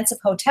expensive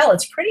hotel.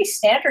 It's pretty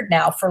standard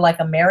now for like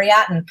a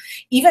Marriott and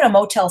even a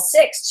Motel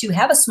 6 to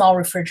have a small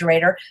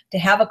refrigerator, to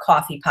have a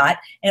coffee pot,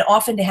 and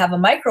often to have a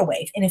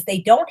microwave. And if they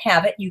don't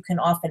have it, you can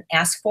often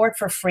ask for it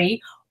for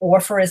free or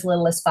for as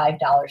little as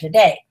 $5 a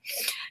day.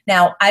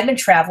 Now, I've been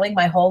traveling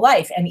my whole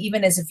life, and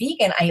even as a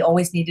vegan, I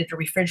always needed a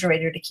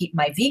refrigerator to keep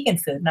my vegan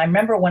food. And I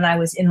remember when I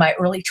was in my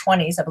early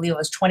 20s, I believe I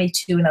was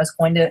 22, and I was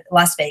going to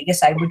Las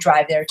Vegas. I would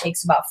drive there. It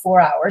takes about 4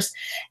 hours,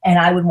 and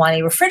I would want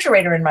a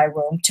refrigerator in my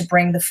room to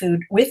bring the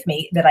food with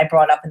me that I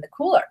brought up in the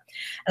cooler.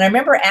 And I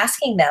remember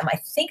asking them, I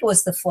think it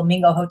was the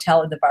Flamingo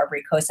Hotel or the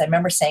Barbary Coast, I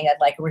remember saying I'd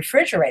like a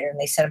refrigerator, and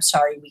they said, I'm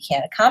sorry, we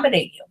can't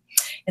accommodate you.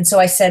 And so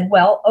I said,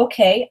 well,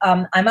 okay,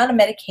 I'm on a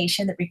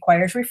medication that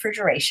requires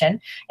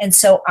refrigeration, and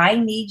so I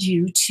need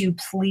you to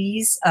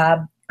please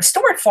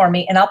store it for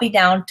me, and I'll be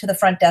down to the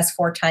front desk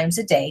 4 times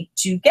a day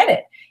to get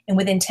it. And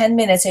within 10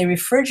 minutes, a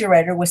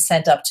refrigerator was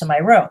sent up to my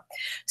room.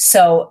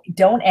 So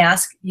don't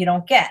ask, you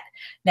don't get.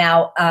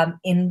 Now,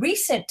 in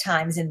recent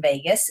times in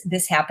Vegas,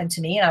 this happened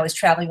to me, and I was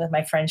traveling with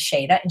my friend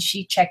Shada, and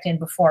she checked in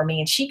before me,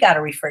 and she got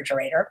a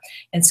refrigerator.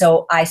 And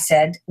so I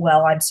said,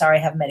 well, I'm sorry,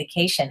 I have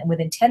medication. And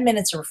within 10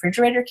 minutes, a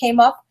refrigerator came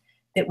up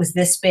that was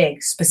this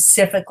big,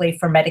 specifically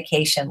for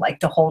medication, like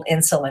to hold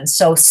insulin.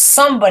 So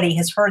somebody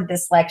has heard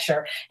this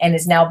lecture and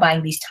is now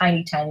buying these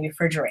tiny, tiny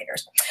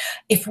refrigerators.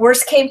 If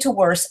worse came to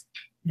worse,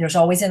 there's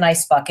always an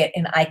ice bucket,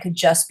 and I could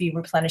just be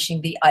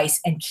replenishing the ice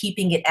and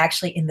keeping it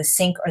actually in the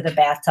sink or the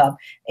bathtub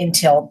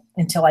until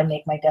I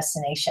make my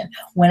destination.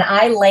 When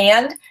I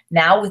land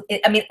now,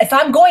 I mean, if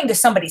I'm going to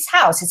somebody's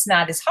house, it's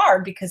not as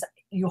hard because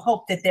you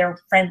hope that they're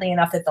friendly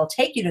enough that they'll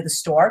take you to the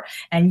store.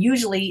 And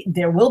usually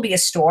there will be a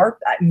store.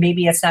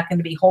 Maybe it's not going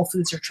to be Whole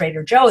Foods or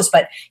Trader Joe's,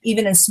 but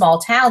even in small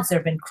towns, there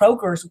have been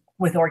Kroger's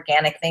with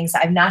organic things.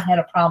 I've not had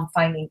a problem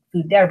finding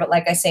food there. But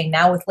like I say,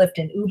 now with Lyft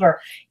and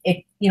Uber,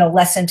 it,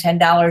 less than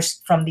 $10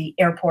 from the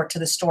airport to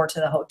the store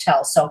to the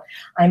hotel. So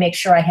I make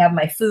sure I have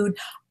my food.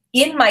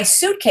 In my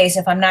suitcase,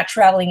 if I'm not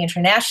traveling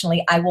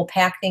internationally, I will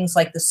pack things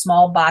like the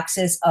small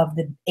boxes of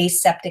the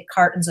aseptic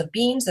cartons of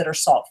beans that are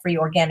salt-free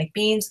organic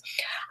beans.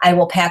 I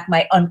will pack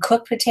my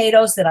uncooked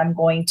potatoes that I'm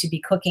going to be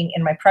cooking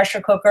in my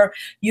pressure cooker.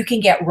 You can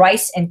get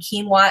rice and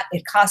quinoa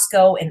at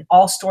Costco and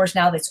all stores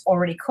now that's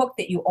already cooked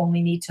that you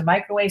only need to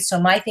microwave. So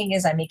my thing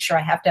is I make sure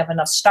I have to have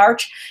enough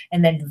starch,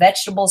 and then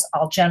vegetables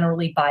I'll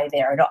generally buy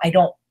there. I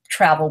don't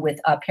travel with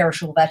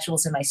perishable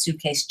vegetables in my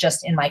suitcase,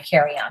 just in my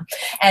carry-on.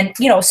 And,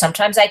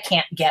 sometimes I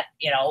can't get,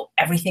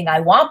 everything I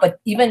want,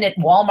 but even at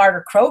Walmart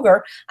or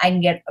Kroger, I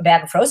can get a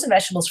bag of frozen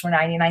vegetables for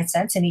 99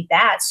 cents and eat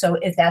that. So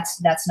if that's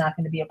not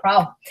going to be a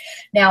problem.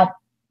 Now,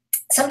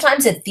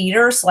 sometimes at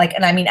theaters,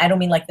 and I mean, I don't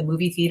mean like the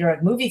movie theater.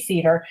 At movie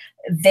theater,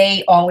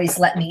 they always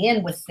let me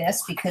in with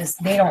this because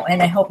they don't,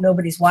 and I hope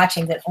nobody's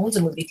watching that owns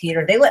a movie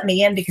theater. They let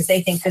me in because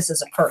they think this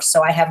is a purse,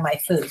 so I have my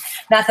food.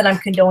 Not that I'm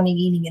condoning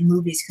eating in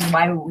movies, because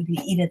why would we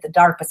be eating at the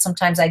dark? But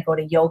sometimes I go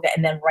to yoga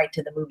and then right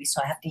to the movie,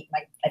 so I have to eat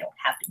I don't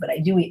have to, but I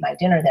do eat my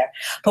dinner there.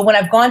 But when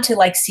I've gone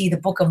to see the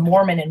Book of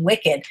Mormon and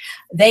Wicked,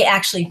 they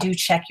actually do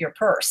check your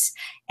purse.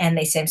 And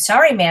they say, I'm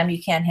sorry, ma'am,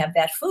 you can't have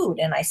that food.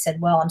 And I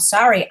said, well, I'm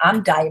sorry,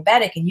 I'm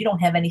diabetic and you don't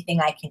have anything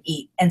I can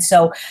eat. And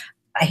so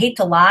I hate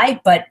to lie,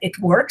 but it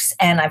works.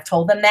 And I've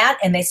told them that.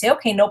 And they say,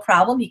 okay, no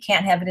problem. You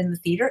can't have it in the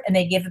theater. And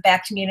they give it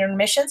back to me at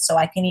intermission so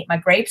I can eat my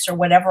grapes or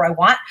whatever I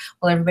want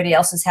while everybody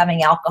else is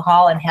having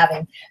alcohol and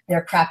having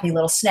their crappy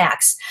little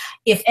snacks.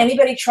 If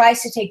anybody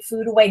tries to take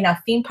food away, now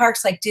theme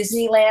parks like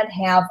Disneyland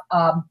have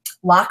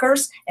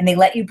lockers and they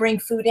let you bring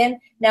food in.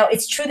 Now,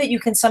 it's true that you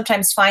can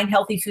sometimes find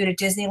healthy food at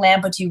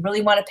Disneyland, but do you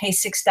really want to pay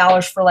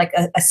 $6 for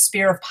a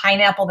spear of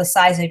pineapple the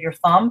size of your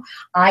thumb?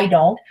 I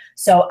don't.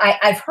 So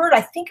I've heard,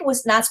 I think it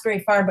was Knott's Berry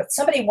Farm, but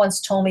somebody once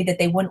told me that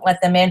they wouldn't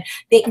let them in.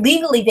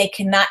 Legally, they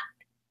cannot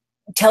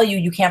tell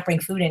you can't bring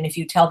food in if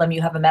you tell them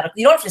you have a medical.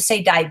 You don't have to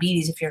say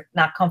diabetes if you're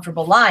not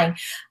comfortable lying.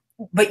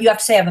 but you have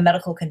to say I have a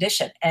medical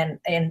condition, and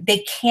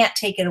they can't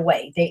take it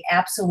away. They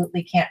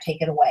absolutely can't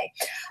take it away.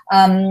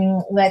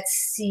 Let's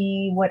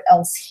see what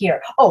else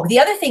here. Oh, the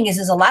other thing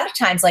is a lot of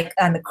times, like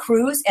on the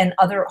cruise and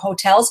other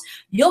hotels,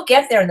 you'll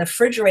get there and the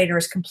refrigerator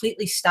is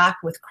completely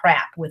stocked with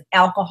crap, with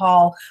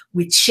alcohol,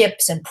 with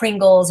chips and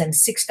Pringles and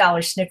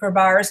 $6 Snicker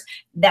bars.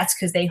 That's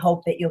because they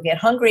hope that you'll get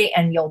hungry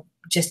and you'll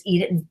just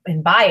eat it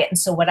and buy it. And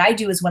so what I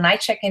do is when I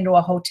check into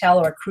a hotel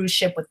or a cruise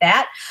ship with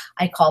that,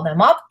 I call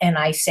them up and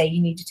I say,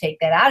 you need to take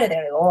that out of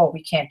there. They go, oh,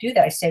 we can't do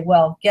that. I say,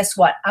 well, guess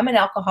what? I'm an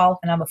alcoholic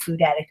and I'm a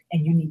food addict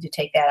and you need to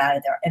take that out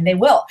of there. And they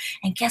will.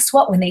 And guess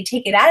what? When they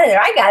take it out of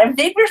there, I got a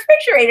big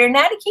refrigerator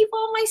now to keep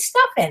all my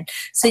stuff in.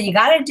 So you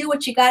got to do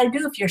what you got to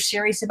do if you're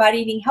serious about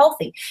eating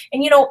healthy.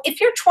 And,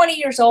 if you're 20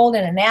 years old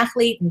and an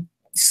athlete and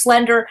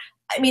slender,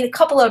 I mean, a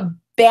couple of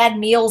bad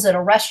meals at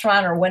a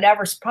restaurant or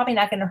whatever is probably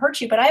not going to hurt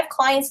you. But I have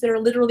clients that are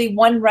literally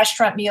one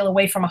restaurant meal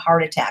away from a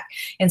heart attack.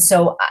 And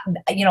so,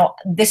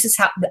 this is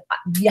how,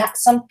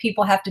 some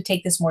people have to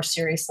take this more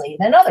seriously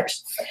than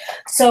others.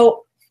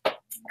 So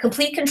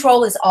complete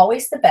control is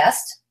always the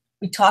best.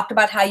 We talked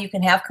about how you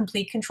can have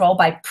complete control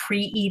by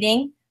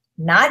pre-eating,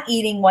 not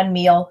eating one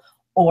meal,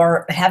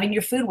 or having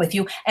your food with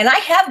you. And I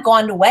have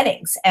gone to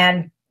weddings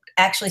and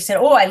actually said,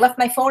 oh, I left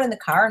my phone in the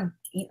car and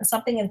eaten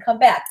something and come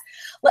back.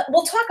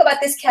 We'll talk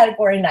about this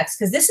category next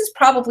because this is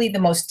probably the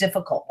most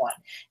difficult one.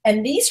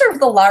 And these are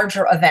the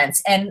larger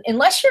events. And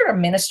unless you're a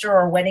minister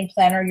or a wedding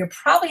planner, you're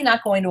probably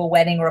not going to a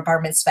wedding or a bar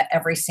mitzvah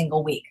every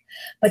single week.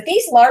 But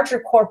these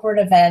larger corporate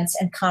events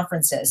and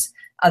conferences,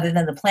 other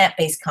than the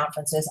plant-based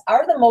conferences,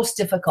 are the most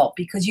difficult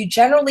because you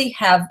generally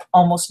have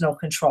almost no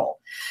control.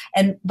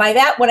 And by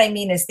that, what I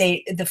mean is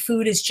the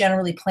food is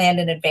generally planned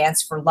in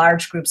advance for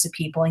large groups of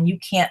people, and you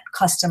can't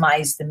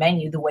customize the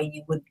menu the way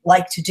you would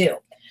like to do.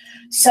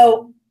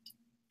 So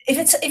if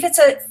it's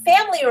a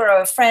family or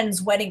a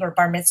friend's wedding or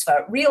bar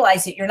mitzvah,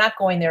 realize that you're not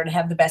going there to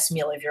have the best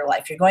meal of your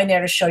life. You're going there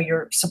to show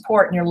your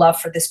support and your love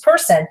for this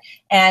person.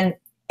 And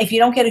if you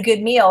don't get a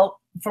good meal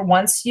for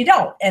once, you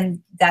don't.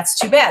 And that's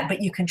too bad,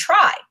 but you can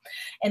try.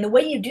 And the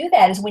way you do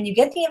that is when you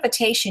get the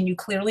invitation, you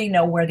clearly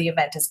know where the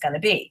event is going to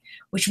be,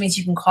 which means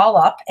you can call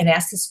up and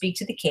ask to speak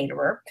to the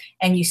caterer.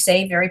 And you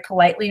say very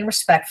politely and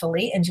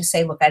respectfully and just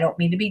say, look, I don't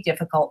mean to be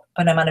difficult,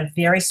 but I'm on a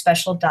very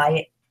special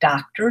diet.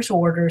 Doctor's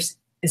orders.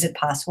 Is it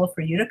possible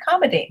for you to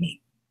accommodate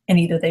me? And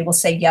either they will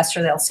say yes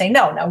or they'll say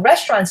no. Now,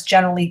 restaurants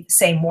generally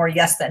say more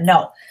yes than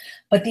no.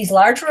 But these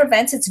larger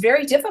events, it's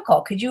very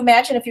difficult. Could you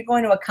imagine if you're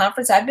going to a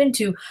conference? I've been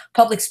to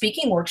public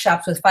speaking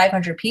workshops with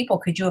 500 people.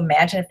 Could you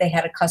imagine if they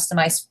had a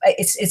customized?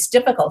 It's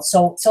difficult.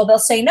 So they'll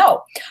say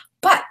no.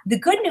 But the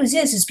good news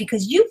is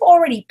because you've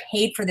already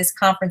paid for this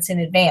conference in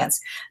advance,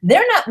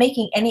 they're not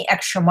making any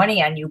extra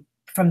money on you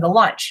from the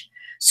lunch.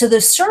 So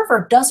the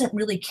server doesn't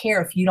really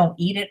care if you don't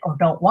eat it or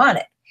don't want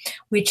it,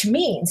 which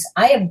means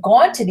I have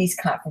gone to these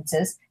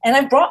conferences and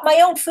I've brought my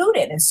own food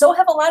in. And so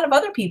have a lot of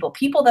other people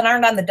that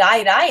aren't on the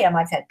diet I am.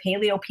 I've had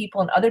paleo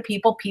people and other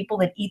people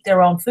that eat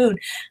their own food.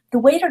 The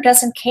waiter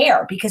doesn't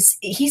care because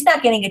he's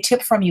not getting a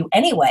tip from you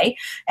anyway.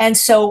 And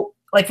so,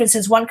 like, for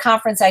instance, one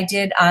conference I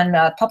did on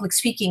public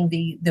speaking,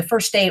 the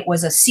first day it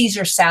was a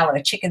Caesar salad,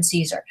 a chicken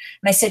Caesar.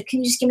 And I said, can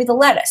you just give me the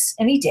lettuce?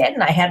 And he did.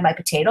 And I had my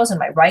potatoes and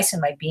my rice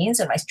and my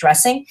beans and my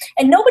dressing.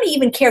 And nobody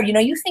even cared.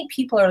 You think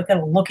people are going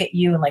to look at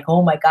you and like,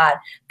 oh my God.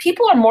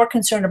 People are more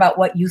concerned about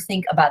what you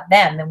think about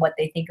them than what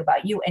they think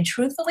about you. And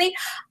truthfully,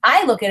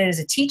 I look at it as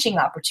a teaching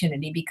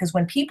opportunity because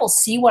when people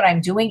see what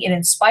I'm doing, it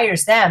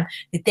inspires them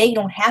that they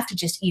don't have to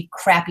just eat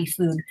crappy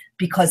food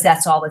because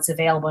that's all that's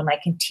available. And I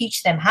can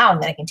teach them how,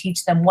 and then I can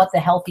teach them what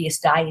the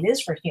healthiest diet is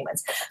for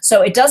humans.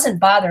 So it doesn't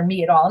bother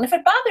me at all. And if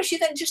it bothers you,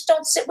 then just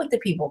don't sit with the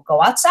people.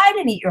 Go outside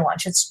and eat your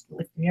lunch.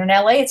 If you're in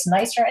LA, it's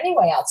nicer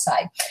anyway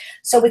outside.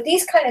 So with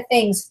these kind of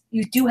things,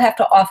 you do have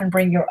to often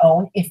bring your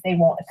own if they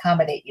won't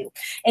accommodate you.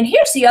 And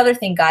here's the other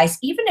thing, guys.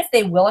 Even if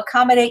they will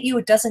accommodate you,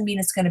 it doesn't mean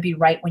it's going to be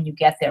right when you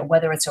get there,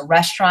 whether it's a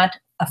restaurant,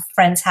 a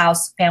friend's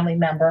house, family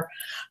member.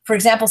 For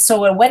example,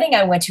 so a wedding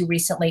I went to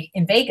recently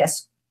in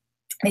Vegas,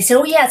 they said,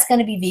 oh, yeah, it's going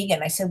to be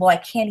vegan. I said, well, I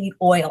can't eat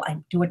oil. I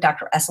do what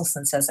Dr.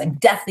 Esselstyn says. I'm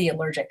deathly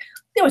allergic.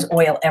 There was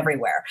oil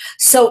everywhere.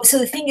 So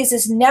the thing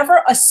is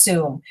never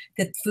assume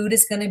that food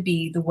is going to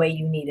be the way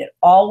you need it.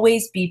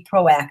 Always be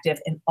proactive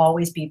and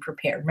always be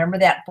prepared. Remember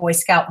that Boy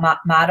Scout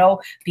motto,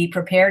 be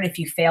prepared. If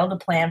you fail to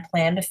plan,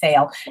 plan to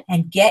fail,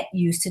 and get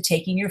used to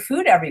taking your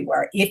food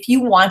everywhere. If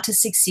you want to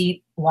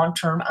succeed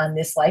long-term on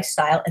this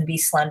lifestyle and be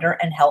slender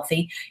and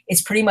healthy,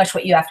 it's pretty much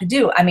what you have to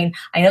do. I mean,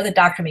 I know that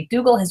Dr.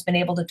 McDougall has been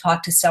able to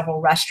talk to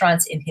several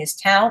restaurants in his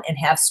town and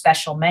have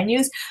special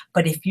menus,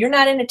 but if you're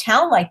not in a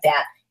town like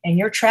that and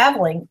you're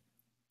traveling,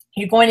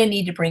 you're going to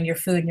need to bring your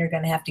food and you're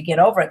going to have to get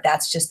over it.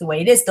 That's just the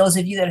way it is. Those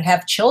of you that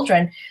have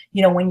children,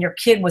 when your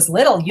kid was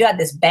little, you had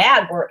this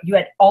bag where you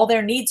had all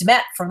their needs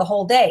met for the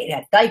whole day. It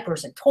had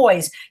diapers and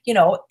toys.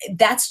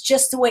 That's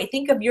just the way.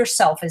 Think of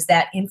yourself as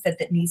that infant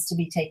that needs to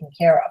be taken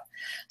care of.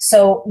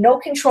 So no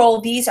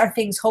control. These are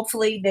things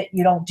hopefully that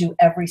you don't do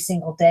every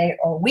single day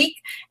or week,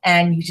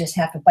 and you just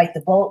have to bite the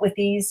bullet with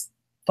these.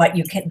 But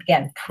you can,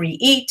 again,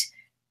 pre-eat,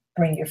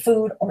 bring your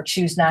food, or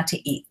choose not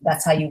to eat.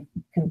 That's how you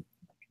can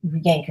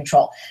regain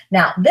control.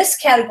 Now, this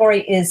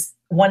category is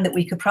one that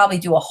we could probably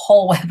do a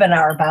whole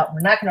webinar about.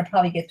 We're not going to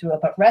probably get through it,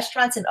 but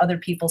restaurants and other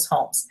people's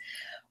homes.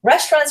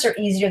 Restaurants are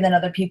easier than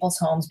other people's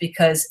homes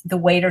because the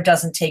waiter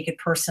doesn't take it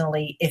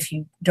personally if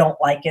you don't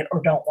like it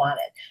or don't want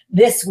it.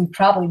 This, we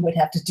probably would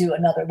have to do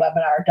another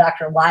webinar.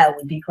 Dr. Lyle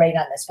would be great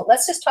on this, but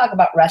let's just talk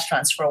about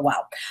restaurants for a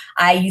while.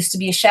 I used to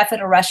be a chef at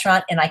a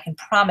restaurant, and I can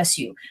promise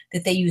you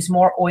that they use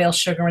more oil,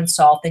 sugar, and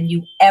salt than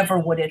you ever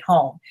would at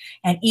home.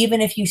 And even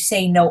if you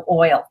say no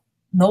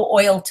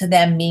oil to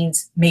them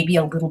means maybe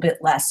a little bit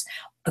less.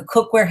 The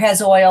cookware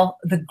has oil.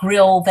 The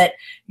grill that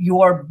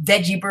your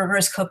veggie burger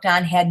is cooked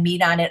on had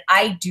meat on it.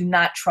 I do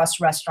not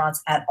trust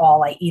restaurants at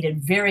all. I eat at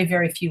very,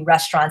 very few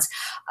restaurants.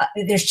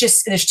 There's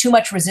too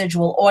much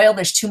residual oil.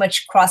 There's too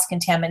much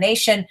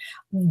cross-contamination.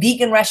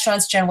 Vegan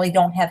restaurants generally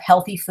don't have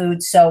healthy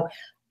food. So,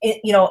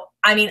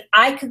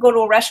 I could go to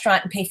a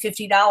restaurant and pay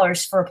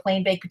 $50 for a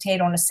plain baked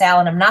potato and a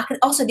salad. I'm not going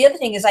to. Also, the other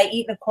thing is I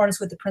eat in accordance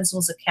with the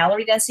principles of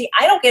calorie density.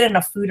 I don't get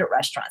enough food at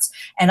restaurants,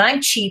 and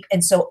I'm cheap,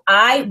 and so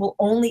I will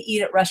only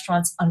eat at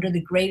restaurants under the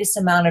greatest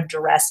amount of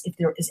duress if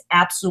there is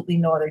absolutely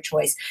no other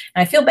choice.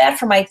 And I feel bad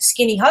for my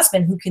skinny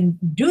husband who can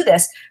do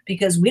this,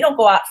 because we don't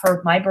go out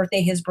for my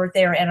birthday, his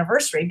birthday, or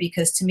anniversary,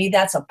 because to me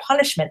that's a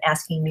punishment,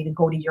 asking me to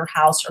go to your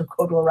house or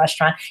go to a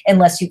restaurant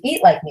unless you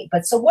eat like me.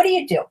 But so what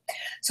do?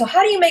 So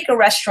how do you make a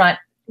restaurant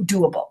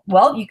doable?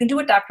 Well, you can do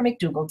what Dr.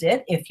 McDougall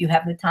did if you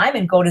have the time,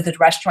 and go to the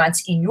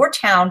restaurants in your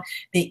town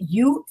that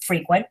you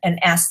frequent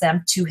and ask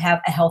them to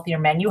have a healthier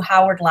menu.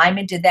 Howard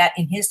Lyman did that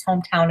in his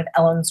hometown of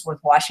Ellensworth,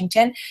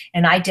 Washington,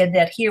 and I did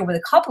that here with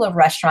a couple of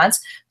restaurants,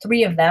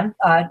 3 of them,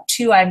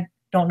 2 I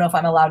don't know if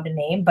I'm allowed to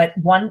name, but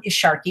one is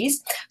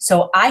Sharky's.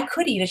 So I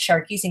could eat at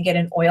Sharky's and get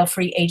an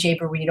oil-free AJ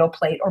burrito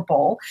plate or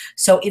bowl.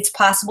 So it's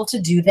possible to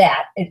do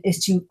that. It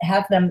is to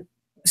have them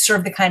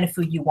serve the kind of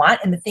food you want.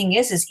 And the thing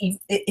is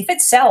if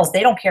it sells, they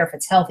don't care if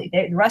it's healthy.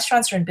 The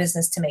restaurants are in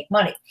business to make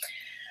money.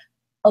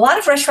 A lot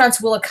of restaurants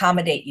will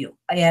accommodate you.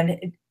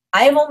 And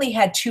I have only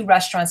had 2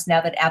 restaurants now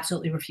that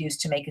absolutely refuse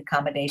to make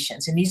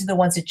accommodations. And these are the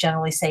ones that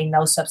generally say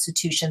no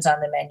substitutions on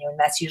the menu. And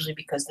that's usually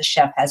because the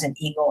chef has an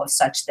ego of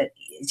such that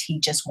he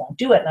just won't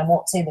do it. And I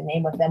won't say the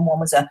name of them. One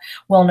was a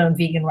well-known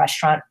vegan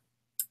restaurant,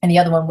 and the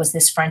other one was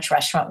this French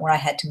restaurant where I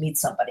had to meet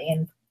somebody.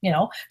 And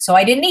so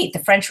I didn't eat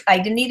I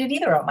didn't eat at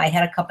either of them. I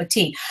had a cup of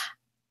tea.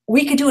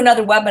 We could do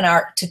another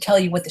webinar to tell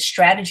you what the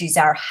strategies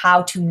are,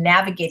 how to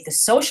navigate the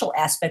social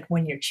aspect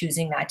when you're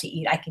choosing not to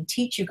eat. I can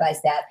teach you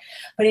guys that.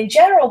 But in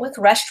general, with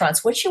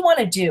restaurants, what you want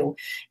to do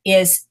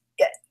is,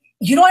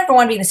 you don't ever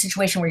want to be in a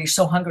situation where you're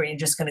so hungry you're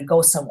just going to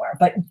go somewhere.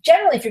 But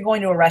generally, if you're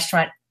going to a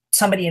restaurant,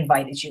 somebody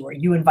invited you or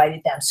you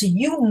invited them, so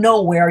you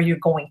know where you're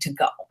going to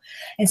go.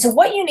 And so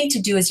what you need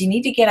to do is you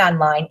need to get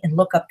online and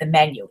look up the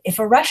menu. If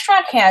a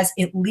restaurant has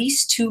at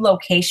least 2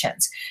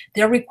 locations,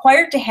 they're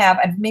required to have,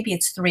 maybe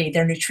it's 3,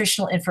 their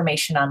nutritional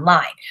information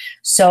online.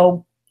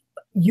 So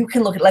you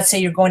can look at, let's say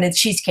you're going to the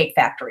Cheesecake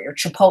Factory or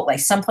Chipotle,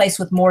 someplace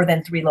with more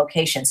than 3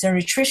 locations. Their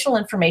nutritional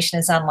information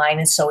is online,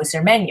 and so is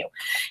their menu.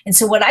 And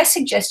so what I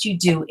suggest you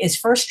do is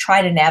first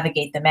try to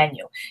navigate the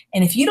menu.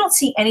 And if you don't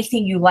see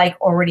anything you like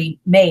already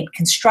made,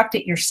 construct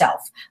it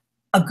yourself.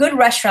 A good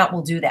restaurant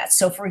will do that.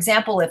 So for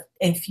example,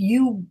 if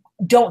you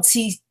don't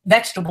see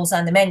vegetables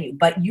on the menu,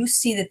 but you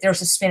see that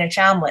there's a spinach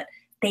omelet,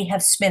 they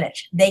have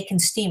spinach. They can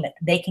steam it.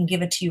 They can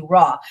give it to you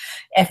raw.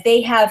 If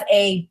they have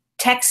a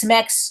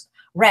Tex-Mex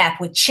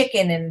wrap with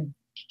chicken and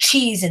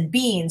cheese and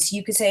beans,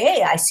 you could say,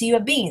 hey, I see you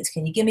have beans.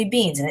 Can you give me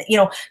beans? And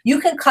you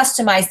can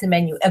customize the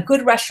menu. A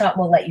good restaurant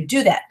will let you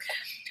do that.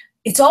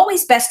 It's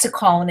always best to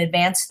call in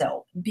advance,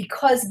 though,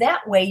 because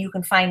that way you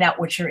can find out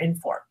what you're in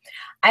for.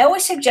 I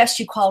always suggest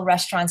you call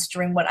restaurants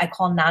during what I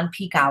call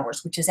non-peak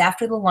hours, which is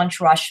after the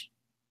lunch rush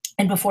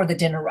and before the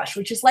dinner rush,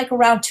 which is like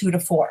around 2 to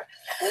 4.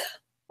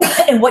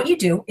 And what you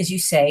do is you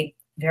say,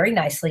 very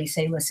nicely, you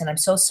say, listen, I'm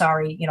so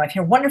sorry. I've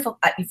heard wonderful,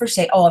 you first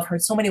say, oh, I've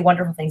heard so many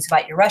wonderful things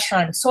about your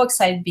restaurant. I'm so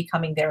excited to be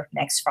coming there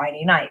next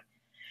Friday night.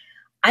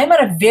 I'm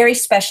on a very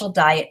special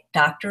diet,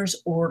 doctor's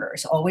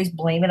orders. Always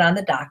blame it on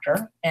the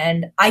doctor.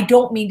 And I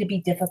don't mean to be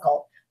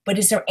difficult, but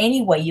is there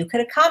any way you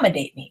could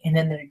accommodate me? And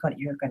then they're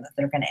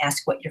going to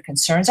ask what your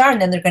concerns are,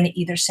 and then they're going to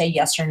either say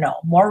yes or no.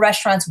 More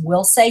restaurants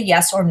will say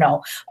yes or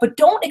no, but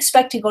don't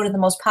expect to go to the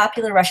most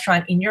popular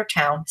restaurant in your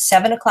town,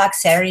 7 o'clock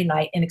Saturday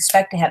night, and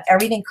expect to have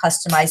everything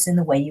customized in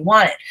the way you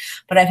want it.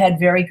 But I've had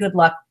very good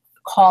luck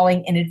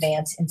calling in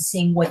advance and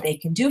seeing what they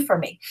can do for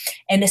me.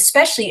 And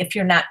especially if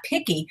you're not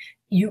picky,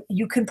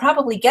 you can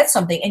probably get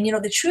something. And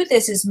the truth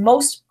is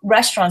most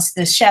restaurants,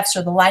 the chefs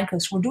or the line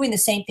cooks, we're doing the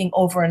same thing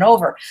over and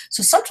over.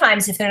 So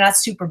sometimes if they're not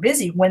super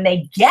busy, when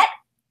they get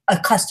a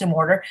custom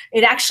order,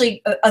 it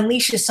actually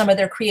unleashes some of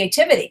their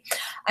creativity.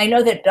 I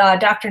know that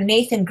Dr.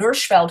 Nathan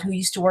Gershfeld, who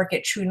used to work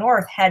at True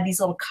North, had these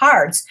little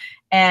cards,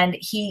 and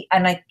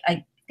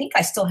I think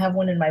I still have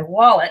one in my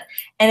wallet,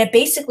 and it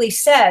basically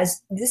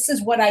says, this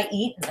is what I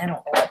eat, and I don't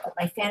know where I put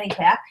my fanny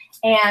pack,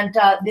 and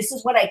this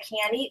is what I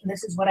can eat, and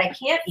this is what I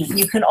can't eat.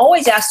 You can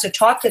always ask to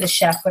talk to the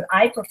chef, but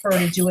I prefer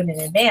to do it in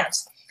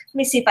advance. Let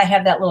me see if I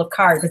have that little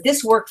card. But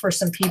this worked for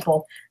some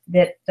people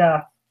that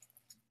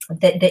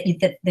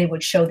that they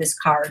would show this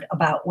card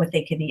about what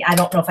they could eat. I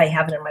don't know if I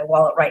have it in my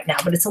wallet right now,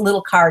 but it's a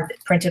little card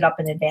that printed up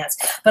in advance.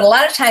 But a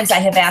lot of times I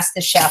have asked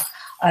the chef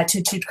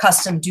to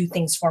custom do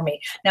things for me.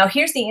 Now,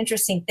 here's the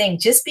interesting thing.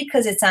 Just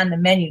because it's on the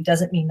menu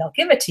doesn't mean they'll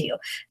give it to you.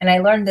 And I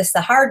learned this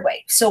the hard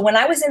way. So when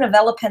I was in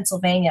Avella,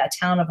 Pennsylvania, a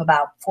town of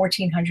about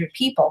 1,400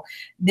 people,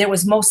 there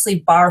was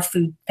mostly bar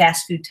food,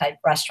 fast food type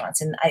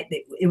restaurants. And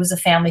it was a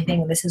family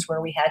thing, and this is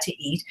where we had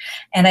to eat.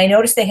 And I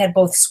noticed they had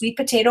both sweet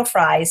potato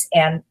fries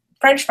and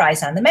French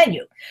fries on the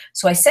menu.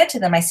 So I said to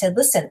them, I said,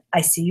 listen,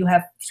 I see you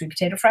have sweet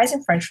potato fries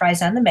and French fries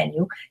on the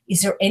menu.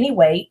 Is there any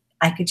way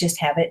I could just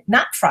have it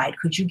not fried?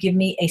 Could you give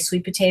me a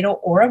sweet potato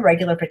or a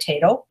regular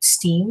potato,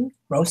 steamed,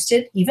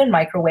 roasted, even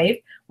microwave?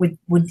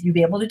 Would you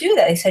be able to do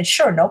that? They said,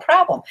 sure, no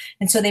problem.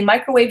 And so they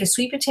microwaved a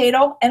sweet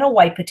potato and a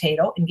white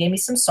potato and gave me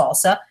some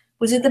salsa.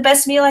 Was it the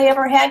best meal I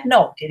ever had?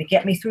 No. Did it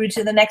get me through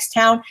to the next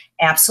town?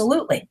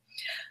 Absolutely.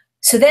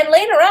 So then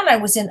later on, I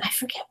was in, I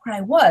forget where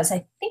I was.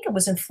 I think it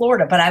was in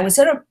Florida, but I was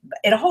at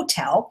a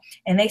hotel,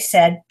 and they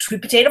said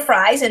sweet potato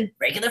fries and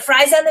regular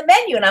fries on the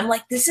menu. And I'm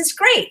like, this is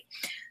great.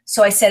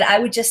 So I said, I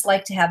would just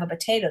like to have a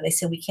potato. They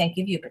said, we can't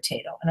give you a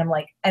potato. And I'm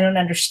like, I don't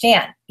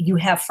understand. You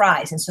have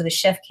fries. And so the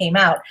chef came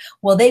out.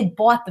 Well, they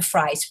bought the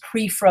fries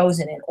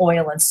pre-frozen in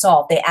oil and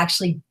salt. They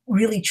actually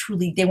really,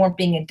 truly, they weren't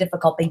being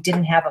difficult. They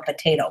didn't have a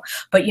potato.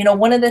 But, you know,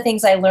 one of the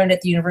things I learned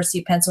at the University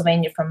of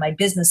Pennsylvania from my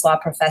business law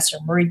professor,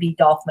 Murray B.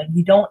 Dolphman,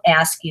 you don't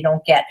ask, you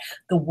don't get.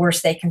 The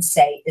worst they can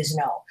say is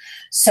no.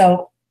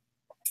 So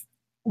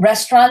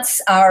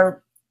restaurants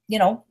are, you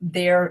know,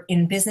 they're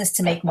in business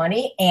to make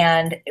money,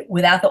 and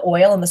without the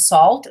oil and the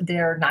salt,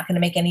 they're not going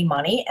to make any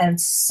money. And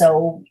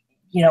so,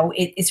 you know,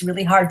 it's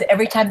really hard.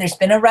 Every time there's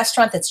been a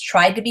restaurant that's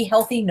tried to be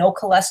healthy, no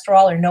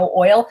cholesterol or no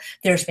oil,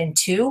 there's been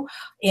two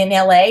in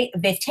LA,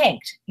 they've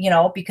tanked, you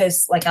know,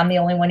 because like I'm the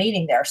only one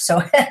eating there.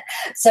 So,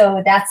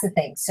 so that's the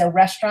thing. So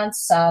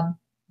restaurants,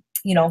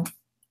 you know,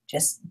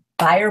 just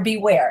buyer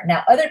beware.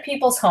 Now, other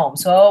people's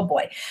homes, oh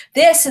boy,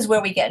 this is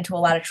where we get into a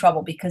lot of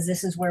trouble, because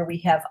this is where we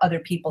have other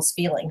people's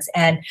feelings.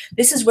 And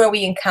this is where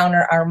we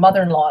encounter our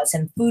mother-in-laws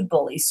and food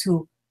bullies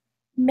who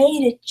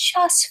made it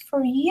just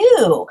for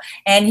you.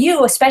 And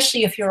you,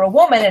 especially if you're a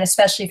woman, and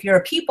especially if you're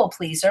a people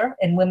pleaser,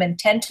 and women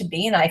tend to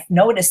be, and I've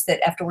noticed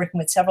that after working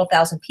with several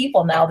thousand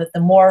people now, that the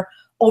more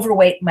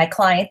overweight my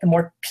client, the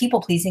more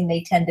people pleasing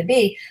they tend to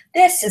be,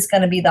 this is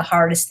going to be the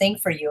hardest thing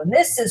for you. And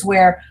this is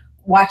where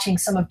watching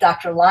some of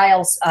Dr.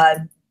 Lyle's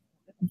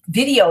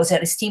videos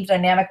at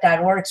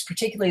esteemdynamic.org,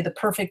 particularly the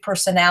perfect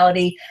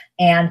personality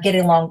and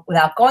getting along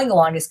without going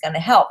along, is going to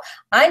help.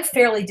 I'm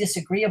fairly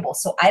disagreeable,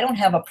 so I don't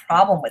have a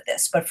problem with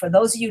this. But for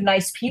those of you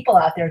nice people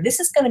out there, this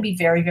is going to be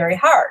very, very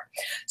hard.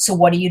 So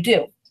what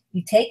do?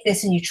 You take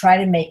this and you try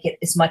to make it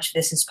as much of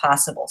this as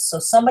possible. So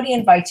somebody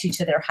invites you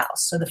to their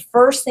house. So the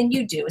first thing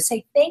you do is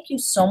say, thank you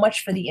so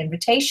much for the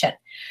invitation,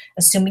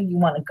 assuming you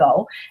want to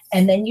go.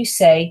 And then you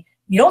say,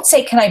 you don't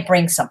say, can I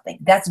bring something?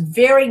 That's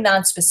very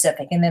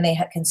non-specific, and then they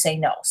can say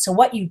no. So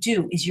what you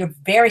do is you're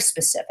very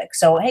specific.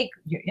 So, hey,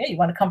 you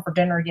want to come for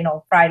dinner, you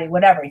know, Friday,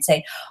 whatever. You'd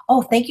say,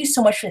 oh, thank you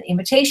so much for the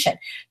invitation.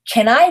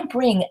 Can I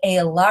bring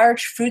a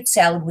large fruit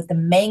salad with the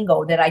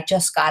mango that I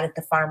just got at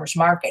the farmer's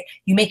market?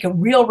 You make it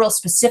real, real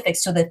specific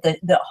so that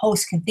the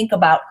host can think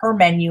about her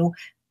menu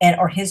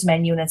or his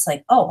menu, and it's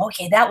like, oh,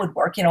 okay, that would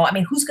work. You know, I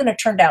mean, who's going to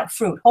turn down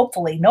fruit?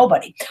 Hopefully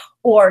nobody.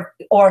 Or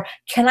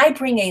can I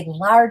bring a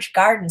large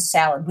garden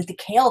salad with the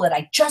kale that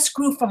I just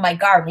grew from my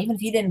garden, even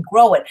if you didn't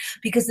grow it?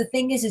 Because the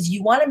thing is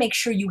you want to make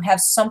sure you have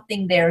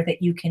something there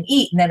that you can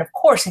eat. And then, of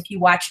course, if you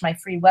watch my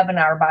free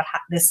webinar about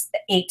this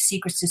 8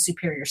 secrets to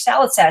superior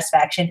salad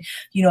satisfaction,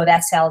 you know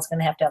that salad's going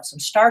to have some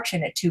starch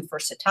in it too for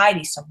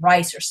satiety, some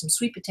rice or some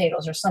sweet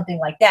potatoes or something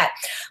like that.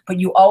 But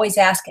you always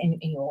ask,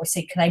 and you always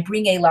say, can I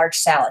bring a large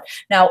salad?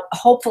 Now,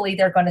 hopefully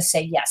they're going to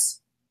say yes.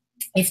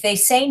 If they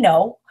say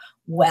no,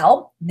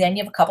 well, then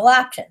you have a couple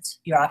options.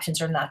 Your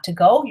options are not to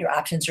go. Your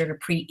options are to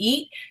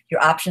pre-eat.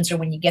 Your options are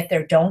when you get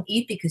there, don't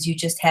eat because you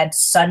just had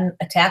sudden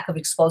attack of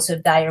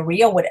explosive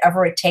diarrhea,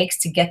 whatever it takes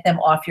to get them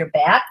off your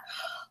back.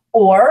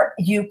 Or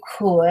you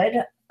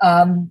could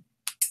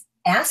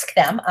ask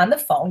them on the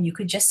phone. You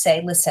could just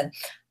say, listen,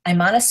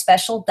 I'm on a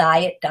special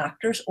diet,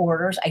 doctor's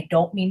orders. I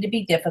don't mean to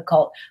be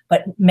difficult,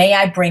 but may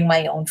I bring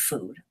my own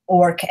food?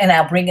 And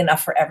I'll bring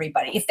enough for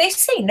everybody. If they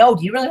say no,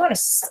 do you really want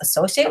to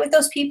associate with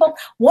those people?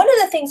 One of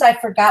the things I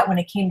forgot when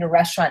it came to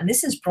restaurant, and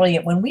this is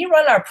brilliant, when we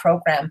run our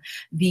program,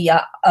 the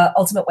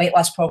Ultimate Weight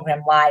Loss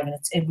Program live,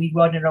 and we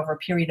run it over a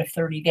period of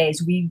 30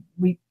 days,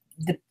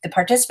 the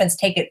participants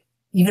take it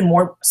even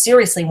more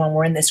seriously when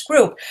we're in this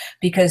group,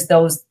 because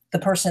the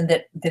person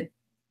that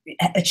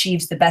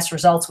achieves the best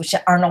results, which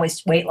aren't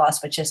always weight loss,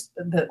 but just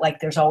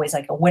there's always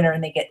like a winner,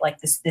 and they get like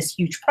this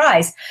huge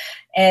prize.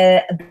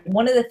 And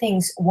one of the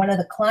things one of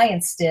the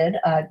clients did,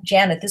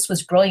 Janet, this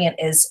was brilliant,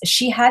 is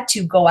she had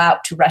to go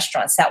out to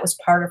restaurants. That was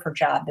part of her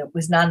job. That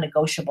was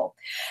non-negotiable.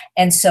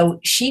 And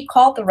so she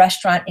called the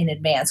restaurant in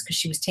advance because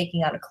she was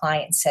taking out a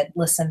client and said,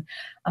 listen,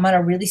 I'm on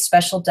a really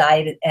special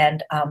diet,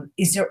 and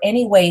is there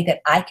any way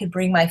that I could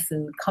bring my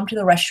food, come to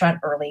the restaurant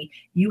early,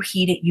 you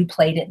heat it, you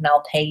plate it, and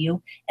I'll pay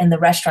you? And the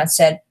restaurant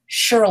said,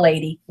 sure,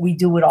 lady, we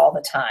do it all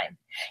the time.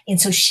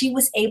 And so she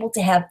was able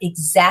to have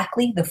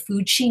exactly the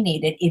food she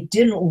needed. It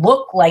didn't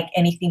look like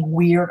anything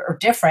weird or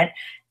different.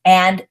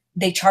 And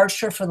they charged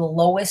her for the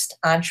lowest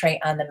entree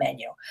on the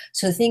menu.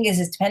 So the thing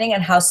is depending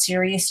on how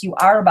serious you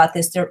are about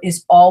this, there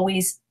is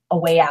always a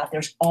way out.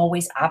 There's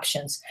always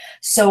options.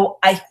 So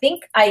I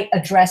think I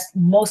addressed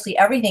mostly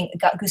everything.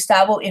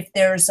 Gustavo, if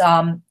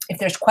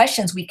there's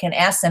questions, we can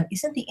ask them.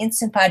 Isn't the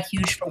Instant Pot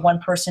huge for one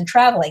person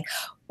traveling?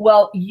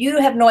 Well, you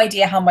have no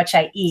idea how much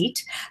I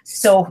eat,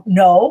 so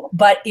no.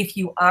 But if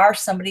you are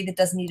somebody that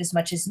doesn't eat as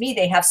much as me,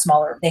 they have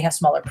smaller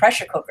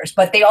pressure cookers.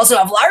 But they also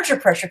have larger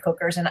pressure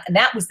cookers, and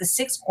that was the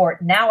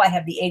 6-quart. Now I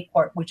have the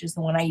 8-quart, which is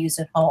the one I use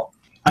at home.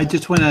 I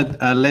just want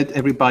to let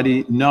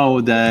everybody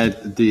know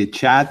that the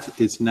chat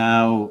is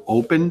now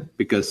open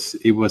because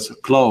it was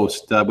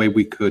closed. That way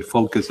we could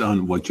focus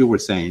on what you were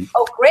saying.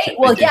 Oh, great.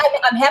 Well, yeah,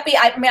 I'm happy.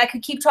 I mean, I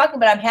could keep talking,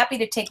 but I'm happy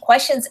to take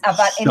questions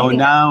about anything. So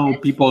now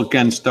people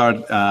can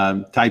start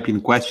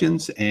typing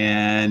questions,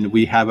 and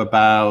we have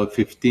about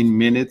 15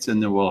 minutes,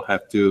 and then we'll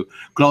have to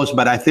close.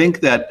 But I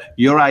think that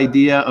your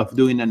idea of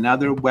doing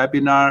another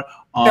webinar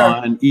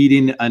on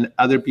eating in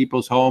other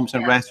people's homes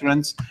and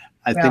restaurants,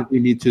 I think we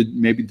need to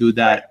maybe do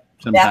that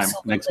sometime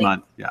next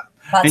month. Yeah.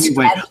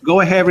 Anyway, go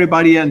ahead,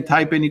 everybody, and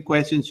type any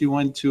questions you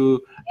want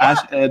to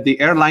ask. The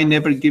airline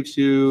never gives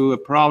you a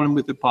problem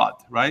with the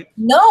pot, right?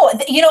 No,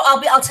 you know,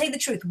 I'll tell you the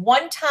truth.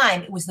 One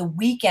time, it was the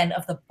weekend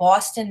of the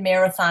Boston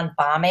Marathon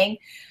bombing,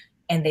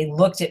 and they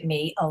looked at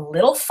me a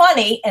little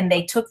funny, and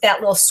they took that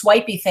little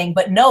swipey thing.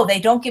 But no,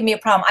 they don't give me a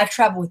problem. I've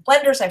traveled with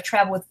blenders. I've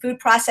traveled with food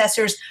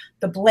processors.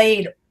 The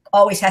blade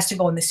always has to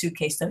go in the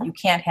suitcase, though. You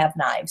can't have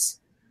knives.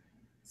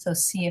 So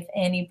see if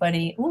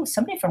anybody,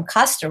 somebody from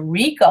Costa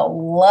Rica,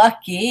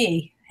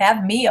 lucky,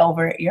 have me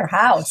over at your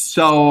house.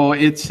 So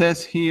it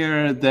says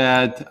here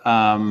that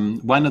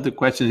one of the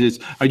questions is,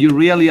 are you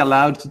really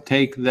allowed to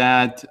take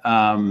that,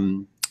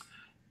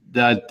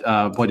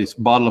 what is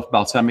bottle of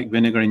balsamic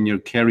vinegar in your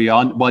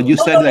carry-on? Well, you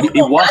said that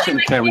it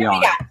wasn't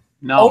carry-on.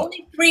 No.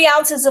 Only 3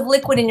 ounces of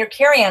liquid in your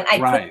carry-on. I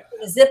put it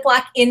in a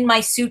Ziploc in my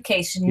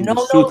suitcase. No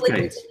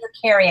liquids in your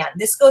carry-on.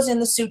 This goes in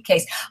the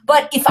suitcase.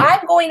 But if I'm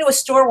going to a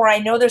store where I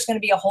know there's going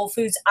to be a Whole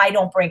Foods, I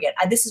don't bring it.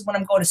 This is when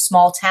I'm going to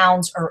small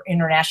towns or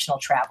international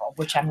travel,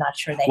 which I'm not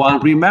sure they have. Well,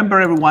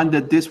 remember, everyone,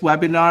 that this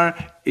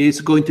webinar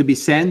is going to be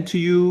sent to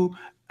you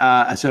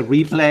as a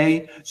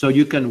replay, so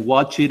you can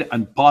watch it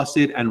and pause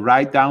it and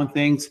write down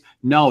things.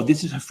 No,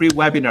 this is a free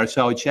webinar,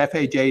 so Chef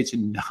AJ is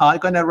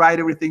not going to write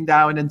everything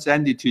down and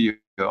send it to you.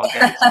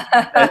 Okay,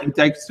 it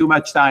takes too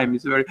much time.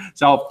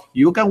 So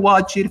you can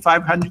watch it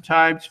 500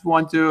 times if you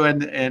want to,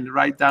 and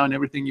write down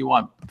everything you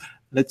want.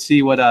 Let's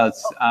see what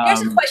else.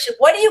 Here's a question.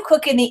 What do you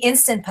cook in the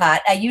Instant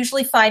Pot? I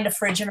usually find a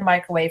fridge and a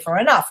microwave are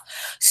enough.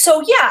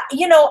 So yeah,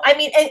 you know, I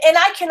mean, and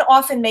I can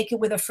often make it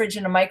with a fridge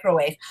and a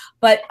microwave.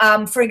 But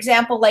for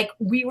example, like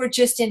we were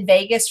just in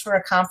Vegas for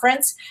a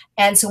conference.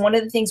 And so one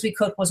of the things we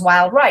cooked was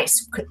wild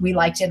rice. We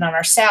liked it on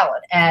our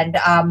salad. And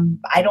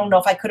I don't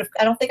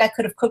think I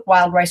could have cooked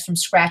wild rice from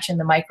scratch in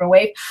the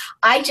microwave.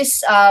 I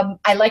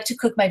like to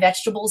cook my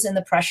vegetables in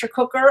the pressure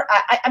cooker.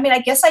 I mean, I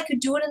guess I could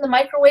do it in the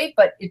microwave,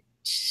 but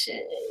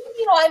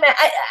you know,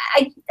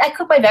 I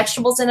cook my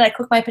vegetables in it. I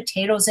cook my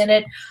potatoes in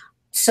it.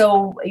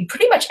 So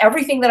pretty much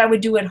everything that I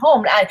would do at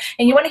home.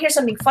 And you want to hear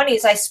something funny?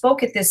 Is I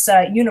spoke at this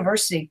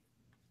university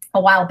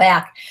a while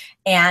back,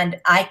 and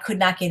I could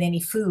not get any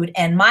food.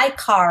 And my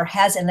car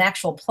has an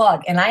actual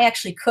plug, and I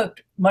actually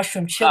cooked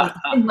mushroom chili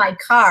in my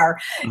car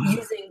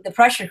using the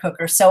pressure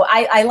cooker. So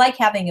I like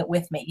having it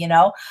with me, you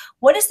know.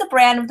 What is the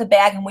brand of the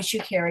bag in which you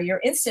carry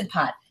your Instant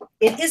Pot?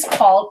 It is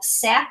called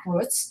Sack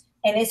Roots.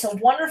 And it's a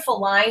wonderful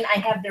line. I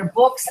have their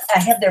books. I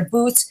have their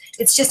boots.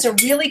 It's just a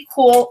really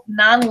cool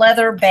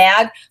non-leather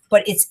bag,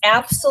 but it's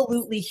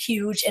absolutely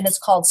huge, and it's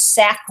called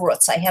Sack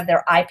Roots. I have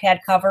their iPad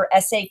cover,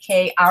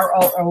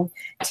 SAKROOTS,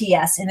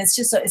 and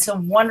it's a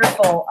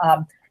wonderful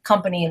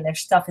company, and their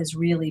stuff is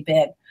really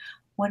big.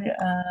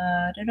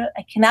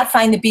 I cannot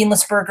find the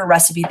beanless burger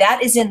recipe.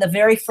 That is in the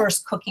very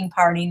first cooking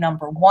party,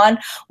 #1.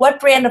 What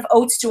brand of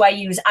oats do I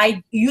use?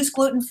 I use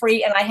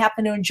gluten-free, and I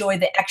happen to enjoy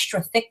the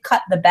extra thick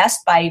cut the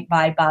best by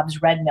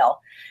Bob's Red Mill.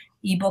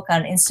 Ebook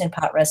on Instant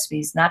Pot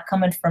recipes, not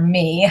coming from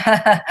me.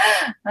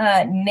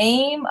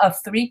 Name of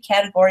 3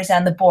 categories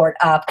on the board.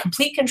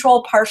 Complete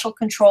control, partial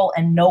control,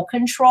 and no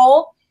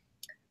control.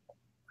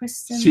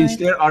 Since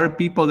there are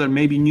people that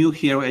may be new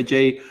here,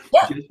 AJ,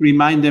 just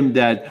remind them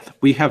that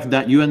we have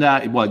done, you and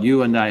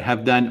I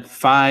have done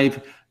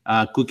 5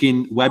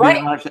 cooking Right.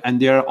 webinars,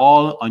 and they're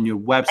all on your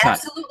website.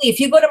 Absolutely. If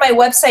you go to my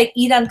website,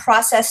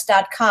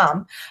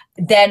 eatunprocessed.com,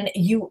 then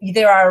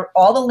there are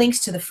all the links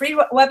to the free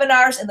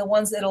webinars and the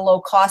ones that are low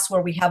cost,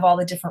 where we have all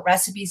the different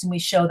recipes and we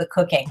show the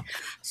cooking.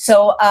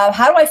 So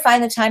how do I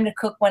find the time to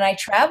cook when I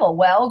travel?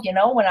 Well, you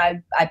know, when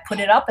I put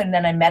it up and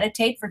then I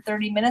meditate for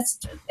 30 minutes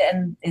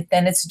and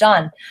then it's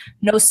done.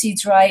 No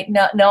seeds, right?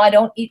 No, I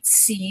don't eat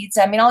seeds.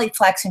 I mean, I'll eat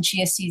flax and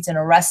chia seeds in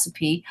a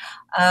recipe.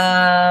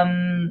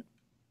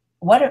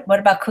 What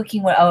about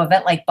cooking?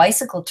 Event like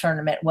bicycle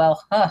tournament?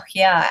 Well,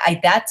 yeah,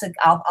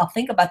 I'll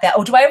think about that.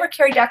 Oh, do I ever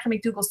carry Dr.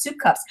 McDougall's soup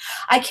cups?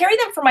 I carry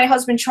them for my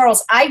husband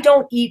Charles. I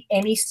don't eat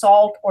any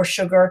salt or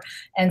sugar,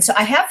 and so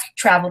I have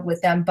traveled with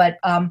them, but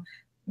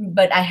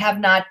I have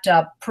not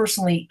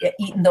personally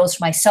eaten those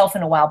for myself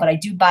in a while. But I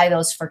do buy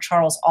those for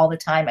Charles all the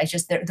time.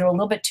 They're a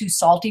little bit too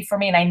salty for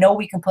me, and I know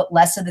we can put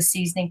less of the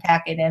seasoning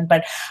packet in.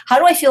 But how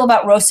do I feel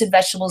about roasted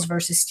vegetables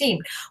versus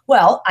steamed?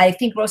 Well, I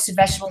think roasted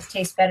vegetables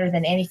taste better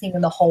than anything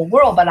in the whole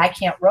world. But I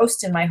can't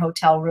roast in my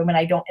hotel room,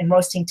 and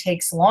roasting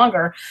takes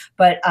longer.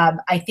 But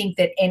I think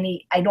that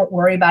I don't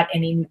worry about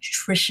any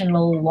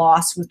nutritional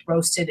loss with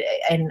roasted,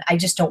 and I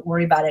just don't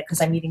worry about it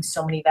because I'm eating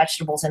so many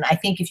vegetables. And I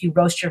think if you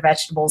roast your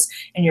vegetables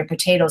and your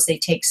potatoes, they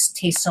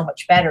taste so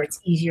much better. It's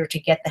easier to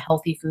get the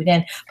healthy food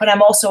in. But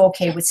I'm also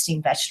okay with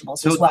steamed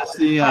vegetables as well. So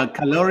the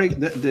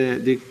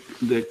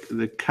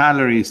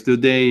calories, do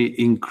they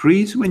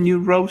increase when you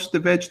roast the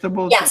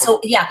vegetables?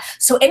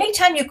 So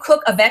anytime you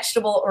cook a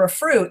vegetable or a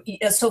fruit,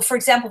 so for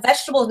example,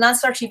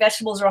 non-starchy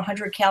vegetables are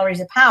 100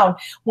 calories a pound.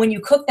 When you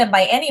cook them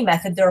by any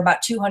method, they're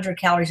about 200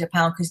 calories a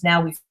pound, because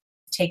now we've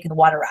taken the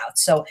water out.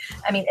 So,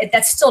 I mean,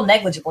 that's still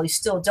negligible. You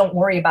still don't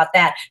worry about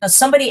that. Now,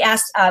 somebody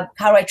asked, how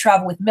do I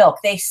travel with milk?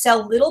 They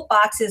sell little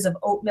boxes of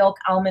oat milk,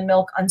 almond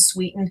milk,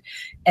 unsweetened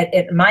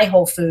at my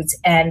Whole Foods,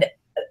 and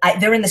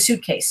they're in the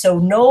suitcase. So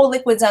no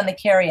liquids on the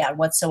carry-on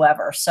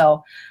whatsoever.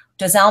 So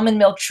does almond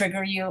milk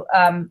trigger you?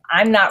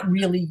 I'm not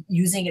really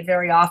using it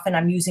very often.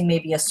 I'm using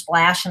maybe a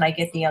splash and I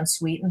get the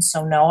unsweetened.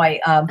 So no,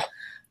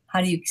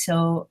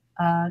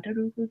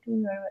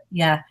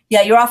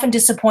 you're often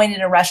disappointed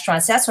in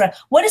restaurants.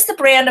 What is the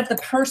brand of the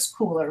purse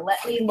cooler?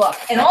 Let me look.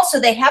 And also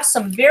they have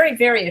some very,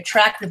 very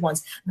attractive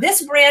ones.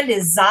 This brand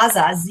is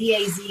Zaza,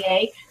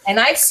 Z-A-Z-A, and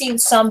I've seen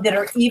some that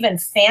are even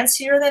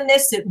fancier than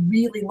this that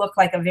really look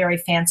like a very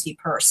fancy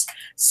purse.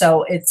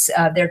 So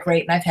they're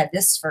great. And I've had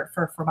this for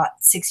about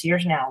 6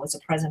 years now as a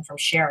present from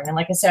Sharon. And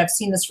like I said, I've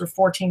seen this for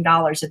 $14.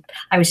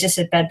 I was just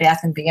at Bed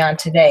Bath & Beyond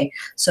today.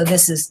 So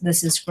this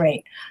is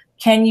great.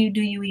 Do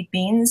you eat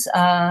beans?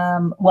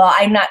 Well,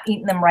 I'm not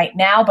eating them right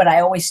now, but I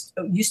always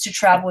used to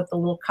travel with the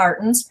little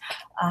cartons.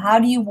 How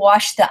do you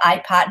wash the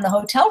iPot in the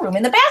hotel room?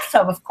 In the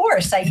bathtub, of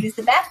course. I use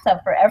the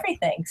bathtub for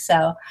everything.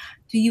 So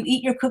do you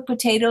eat your cooked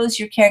potatoes?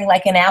 You're carrying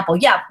like an apple.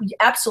 Yeah,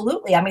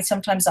 absolutely. I mean,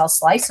 sometimes I'll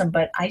slice them,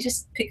 but I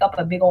just pick up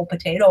a big old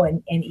potato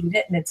and eat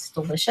it, and it's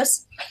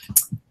delicious.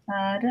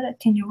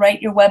 Can you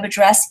write your web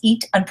address?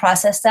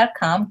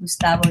 Eatunprocessed.com.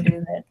 Gustavo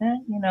did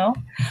that, you know.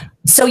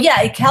 So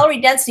yeah, calorie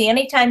density.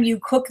 Anytime you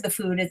cook the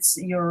food, it's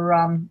your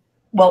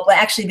well,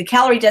 actually, the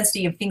calorie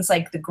density of things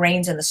like the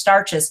grains and the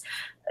starches.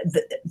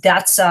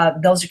 Those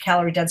are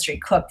calorie density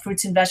cooked.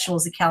 Fruits and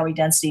vegetables, the calorie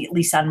density, at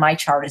least on my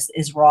chart,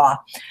 is raw.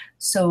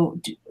 So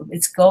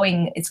it's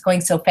going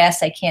so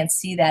fast I can't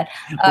see that.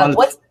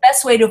 What's the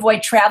best way to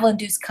avoid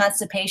travel-induced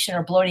constipation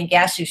or bloating,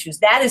 gas issues?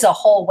 That is a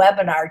whole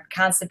webinar,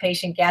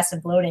 constipation, gas,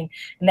 and bloating,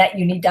 and that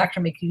you need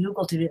Dr.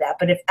 McDougall to do that.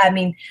 But I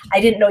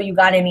didn't know you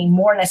got any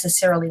more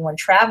necessarily when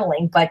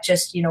traveling, but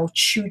just, you know,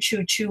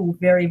 chew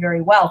very,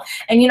 very well.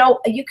 And, you know,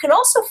 you can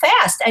also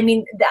fast. I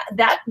mean,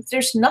 that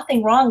there's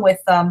nothing wrong with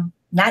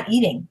not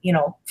eating, you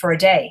know, for a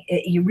day.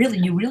 You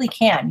really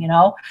can, you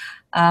know.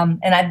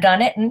 And I've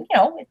done it, and, you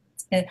know,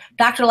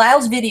 Dr.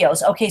 Lyle's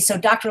videos. Okay, so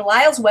Dr.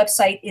 Lyle's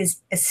website is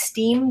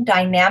Esteem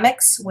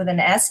Dynamics with an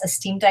S,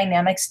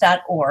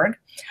 esteemdynamics.org.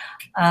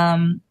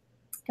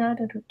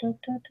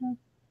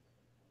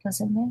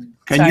 Doesn't matter.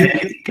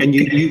 Can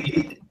you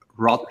eat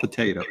raw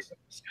potatoes?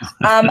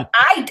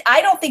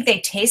 I don't think they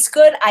taste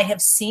good. I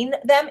have seen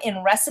them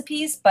in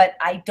recipes, but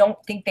I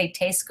don't think they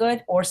taste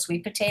good, or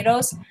sweet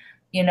potatoes.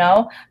 You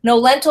know, no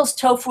lentils,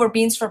 tofu, or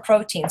beans for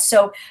protein.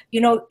 So, you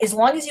know, as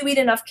long as you eat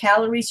enough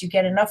calories, you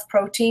get enough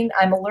protein.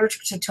 I'm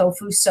allergic to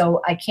tofu,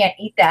 so I can't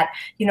eat that.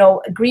 You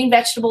know, green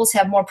vegetables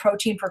have more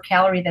protein per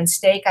calorie than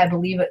steak. I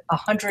believe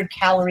 100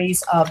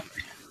 calories of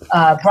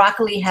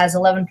broccoli has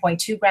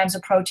 11.2 grams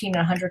of protein,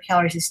 and 100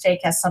 calories of steak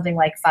has something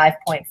like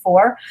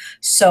 5.4.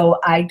 So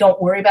I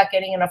don't worry about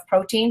getting enough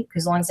protein,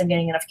 because as long as I'm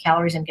getting enough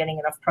calories, I'm getting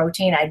enough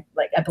protein. I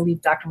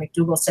believe Dr.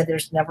 McDougall said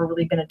there's never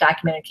really been a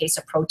documented case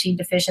of protein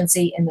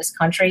deficiency in this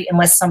country,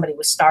 unless somebody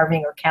was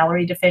starving or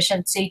calorie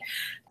deficient.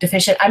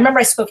 I remember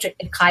I spoke to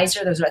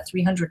Kaiser. There was about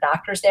 300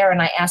 doctors there,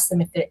 and I asked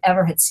them if they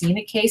ever had seen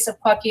a case of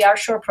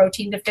Kwashiorkor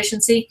protein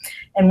deficiency.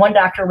 And one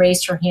doctor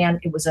raised her hand.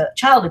 It was a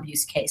child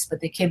abuse case,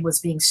 but the kid was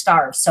being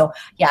starved. So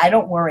yeah, I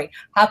don't worry.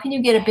 How can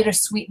you get a bitter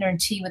sweetener in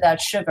tea without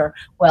sugar?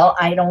 Well,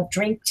 I don't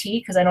drink tea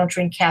because I don't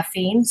drink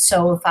caffeine.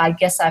 So if I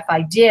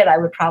did, I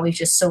would probably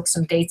just soak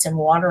some dates in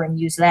water and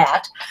use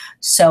that.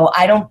 So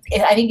I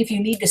think if you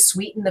need to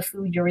sweeten the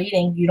food you're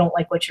eating, you don't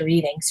like what you're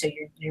eating. So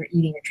you're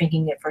eating or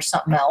drinking it for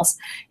something else.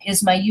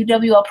 Is my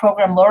UWL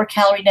program lower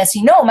calorie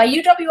density? No, my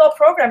UWL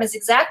program is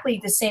exactly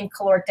the same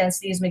caloric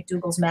density as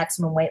McDougall's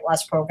maximum weight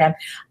loss program.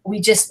 We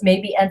just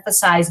maybe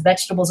emphasize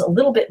vegetables a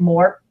little bit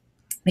more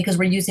because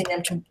we're using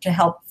them to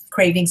help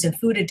cravings and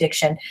food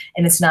addiction,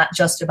 and it's not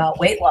just about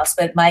weight loss.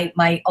 But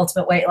my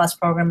ultimate weight loss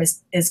program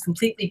is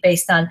completely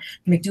based on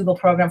the McDougall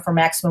program for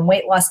maximum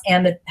weight loss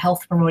and the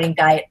health promoting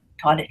diet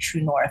taught at True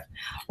North.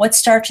 What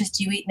starches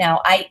do you eat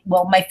now?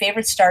 Well, my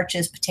favorite starch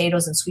is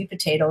potatoes and sweet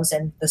potatoes,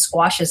 and the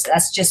squashes,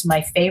 that's just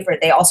my favorite.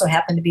 They also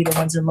happen to be the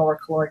ones in lower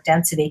caloric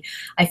density.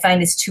 I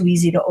find it's too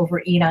easy to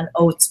overeat on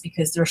oats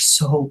because they're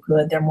so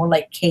good. They're more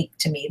like cake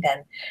to me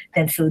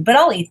than food, but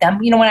I'll eat them.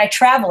 When I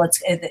travel,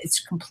 it's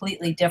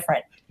completely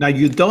different. Now,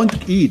 you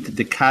don't eat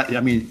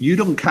you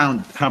don't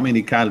count how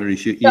many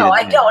calories you eat. No,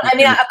 I don't. I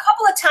mean, a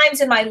couple of times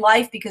in my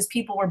life, because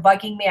people were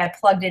bugging me, I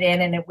plugged it in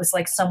and it was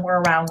like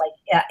somewhere around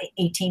like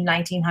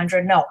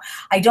 1900. No,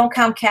 I don't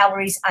count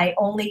calories.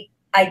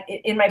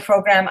 In my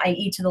program, I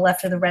eat to the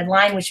left of the red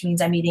line, which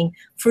means I'm eating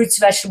fruits,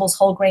 vegetables,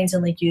 whole grains,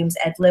 and legumes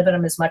ad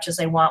libitum as much as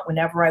I want,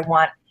 whenever I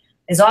want,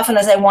 as often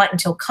as I want,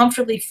 until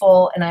comfortably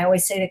full. And I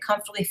always say that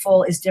comfortably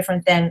full is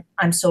different than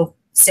I'm so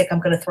sick I'm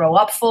going to throw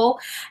up full.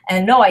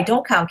 And no, I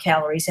don't count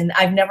calories, and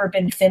I've never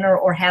been thinner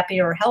or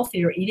happier or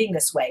healthier eating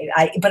this way.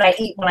 But I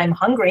eat when I'm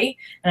hungry,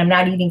 and I'm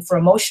not eating for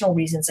emotional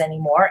reasons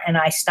anymore, and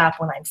I stop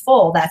when I'm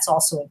full. That's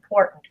also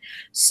important.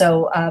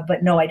 So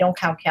but no, I don't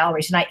count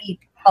calories, and I eat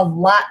a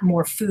lot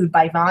more food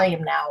by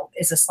volume now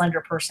as a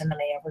slender person than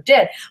I ever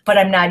did. But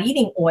I'm not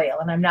eating oil,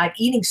 and I'm not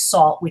eating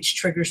salt, which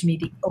triggers me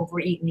to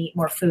overeat and eat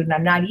more food, and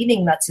I'm not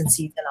eating nuts and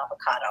seeds and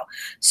avocado.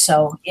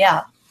 So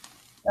yeah.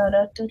 Can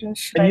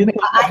you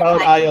talk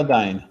about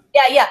iodine?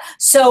 Yeah.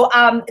 So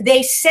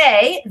they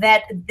say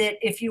that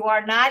if you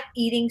are not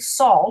eating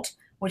salt,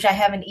 which I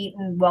haven't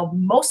eaten, well,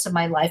 most of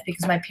my life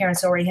because my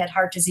parents already had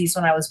heart disease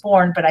when I was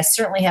born, but I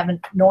certainly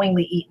haven't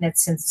knowingly eaten it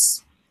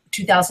since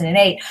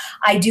 2008.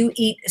 I do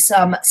eat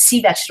some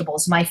sea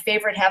vegetables. My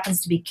favorite happens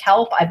to be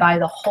kelp. I buy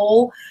the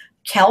whole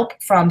kelp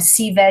from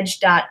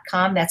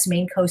seaveg.com. That's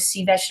Maine Coast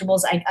Sea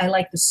Vegetables. I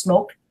like the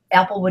smoked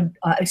applewood,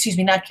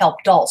 not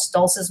kelp, dulse.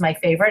 Dulse is my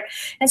favorite.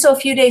 And so a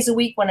few days a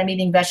week when I'm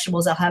eating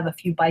vegetables, I'll have a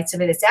few bites of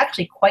it. It's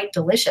actually quite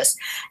delicious.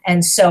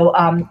 And so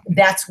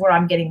that's where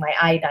I'm getting my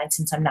iodine,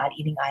 since I'm not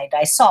eating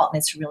iodized salt, and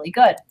it's really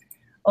good.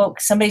 Oh,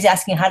 somebody's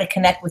asking how to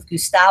connect with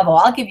Gustavo.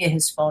 I'll give you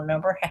his phone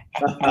number.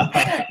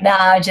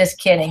 Nah, just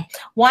kidding.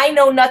 Why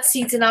no nuts,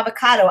 seeds, and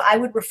avocado? I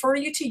would refer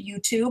you to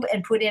YouTube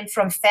and put in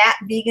From Fat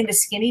Vegan to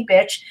Skinny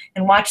Bitch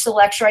and watch the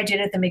lecture I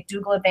did at the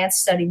McDougall Advanced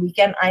Study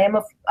Weekend. I am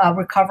a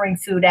recovering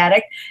food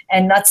addict,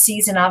 and nuts,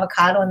 seeds, and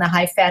avocado and the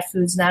high-fat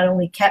foods not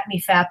only kept me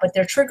fat, but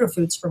they're trigger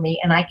foods for me,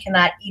 and I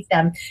cannot eat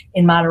them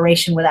in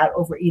moderation without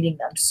overeating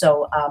them.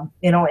 So,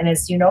 and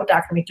as you know,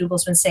 Dr.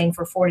 McDougall's been saying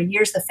for 40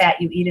 years, the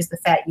fat you eat is the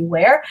fat you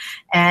wear.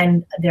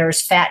 And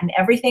there's fat in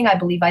everything. I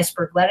believe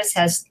iceberg lettuce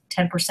has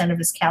 10% of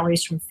its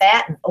calories from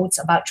fat, and oats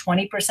about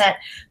 20%.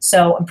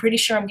 So I'm pretty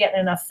sure I'm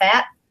getting enough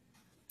fat.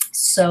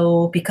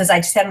 So because I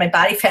just had my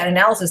body fat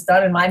analysis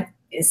done, and mine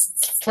is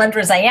slender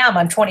as I am,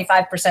 I'm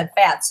 25%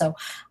 fat. So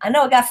I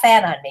know I got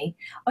fat on me.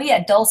 Oh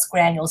yeah, dulse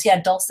granules.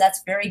 Yeah, dulse,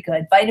 that's very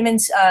good.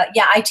 Vitamins,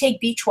 I take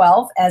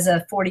B12 as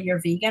a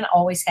 40-year vegan,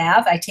 always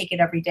have. I take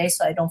it every day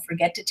so I don't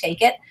forget to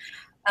take it.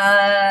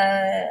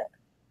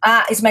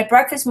 Is my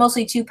breakfast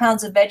mostly 2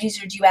 pounds of veggies,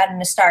 or do you add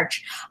in a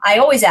starch? I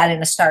always add in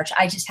a starch.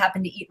 I just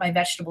happen to eat my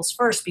vegetables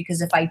first,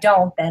 because if I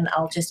don't, then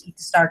I'll just eat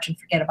the starch and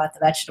forget about the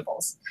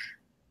vegetables.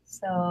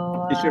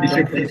 So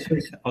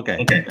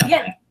okay.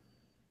 Yeah.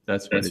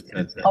 That's what it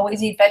says.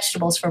 Always eat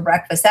vegetables for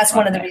breakfast. That's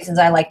one of the reasons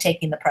I like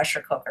taking the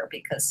pressure cooker,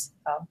 because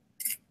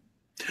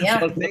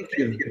yeah. Well, thank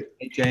you,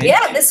 Jane.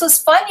 Yeah, this was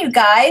fun, you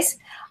guys.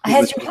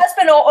 Has your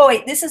husband? Oh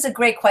wait, this is a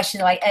great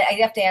question. I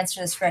have to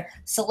answer this for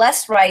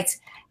Celeste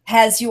writes.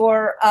 Has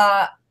your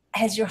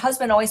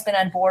husband always been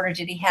on board, or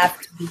did he have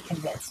to be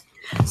convinced?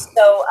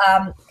 So,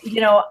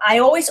 I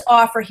always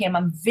offer him,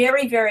 I'm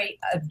very, very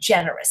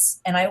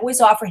generous, and I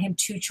always offer him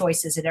 2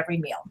 choices at every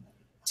meal: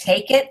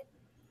 take it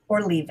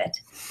or leave it.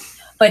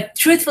 But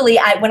truthfully,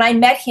 when I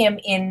met him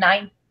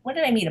when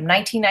did I meet him?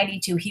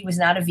 1992. He was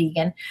not a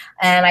vegan,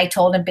 and I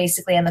told him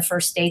basically on the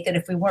first date that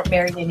if we weren't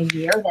married in a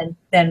year,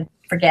 then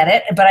forget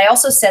it. But I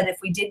also said if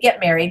we did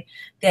get married,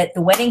 that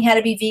the wedding had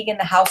to be vegan,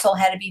 the household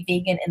had to be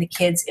vegan, and the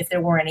kids, if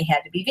there were any,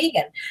 had to be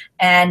vegan.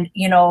 And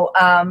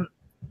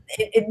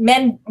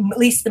men, at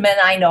least the men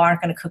I know,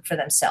 aren't going to cook for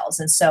themselves.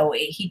 And so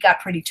he got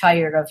pretty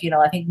tired of,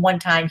 I think one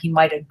time he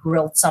might have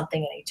grilled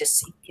something, and he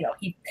just,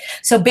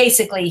 so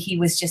basically he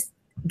was just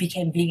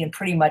became vegan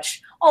pretty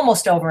much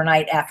almost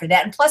overnight after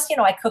that. And plus,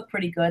 I cook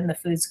pretty good and the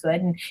food's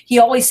good. And he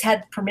always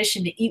had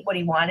permission to eat what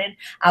he wanted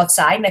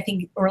outside. And I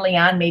think early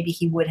on, maybe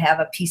he would have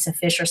a piece of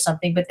fish or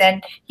something, but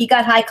then he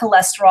got high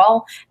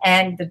cholesterol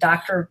and the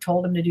doctor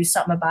told him to do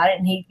something about it.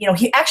 And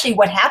he actually,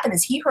 what happened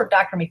is he heard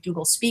Dr.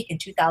 McDougall speak in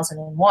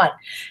 2001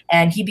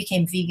 and he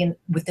became vegan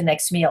with the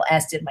next meal,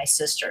 as did my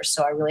sister.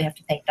 So I really have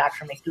to thank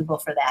Dr.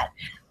 McDougall for that.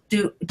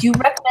 Do you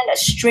recommend a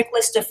strict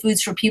list of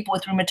foods for people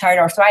with rheumatoid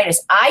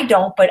arthritis? I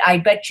don't, but I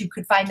bet you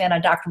could find that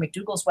on Dr.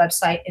 McDougall's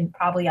website and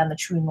probably on the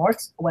True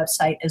North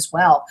website as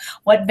well.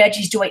 What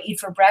veggies do I eat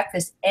for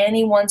breakfast?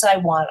 Any ones I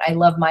want. I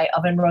love my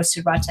oven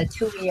roasted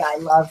ratatouille. I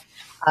love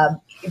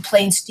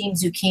plain steamed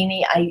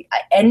zucchini.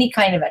 Any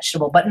kind of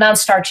vegetable, but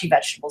non-starchy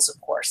vegetables, of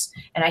course.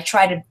 And I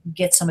try to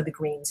get some of the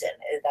greens in.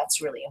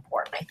 That's really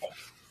important, I think.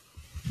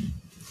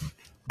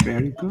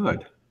 Very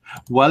good.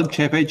 Well,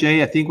 Chef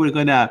AJ, I think we're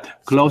going to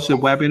close the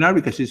webinar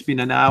because it's been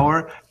an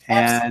hour.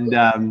 And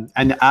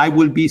I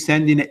will be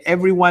sending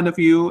every one of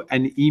you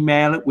an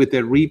email with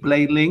a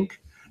replay link.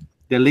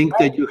 The link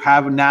that you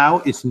have now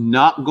is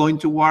not going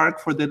to work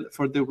for the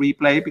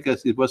replay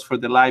because it was for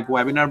the live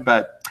webinar,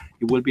 but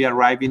it will be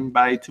arriving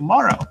by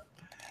tomorrow.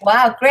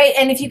 Wow, great.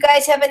 And if you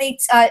guys have any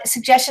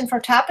suggestion for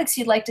topics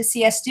you'd like to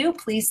see us do,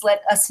 please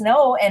let us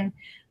know and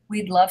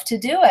we'd love to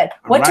do it.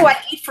 What do I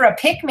eat for a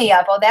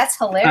pick-me-up? Oh, that's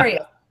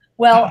hilarious.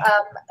 Well,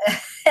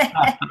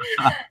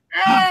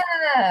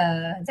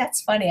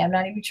 that's funny. I'm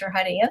not even sure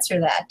how to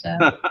answer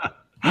that.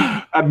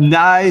 A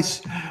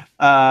nice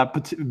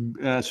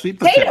sweet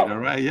potato,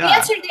 right? Yeah. The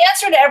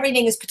answer to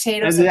everything is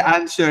potatoes. And the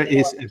answer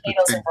is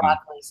potatoes and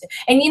broccoli.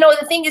 And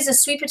the thing is, the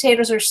sweet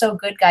potatoes are so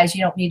good, guys.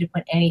 You don't need to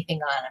put anything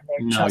on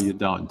them. No, you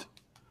don't.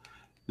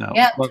 No.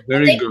 Yeah. Well,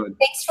 very good.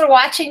 Thanks for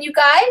watching, you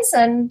guys,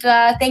 and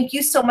thank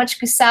you so much,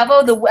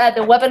 Gustavo, the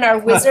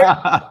webinar wizard.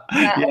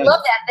 Yes. I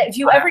love that. If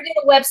you ever get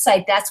a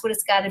website, that's what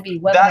it's got to be.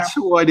 Webinar. That's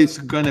what it's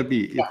going to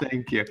be. Yeah.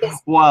 Thank you. Yes.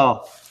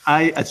 Well,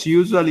 I, as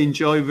usual,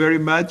 enjoy very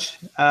much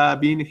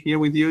being here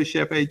with you,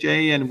 Chef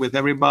AJ, and with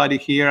everybody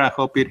here. I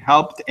hope it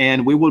helped,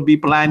 and we will be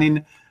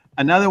planning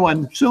another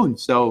one soon.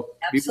 So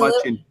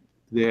Absolutely.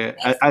 Be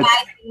watching.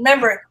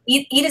 Remember,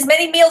 eat as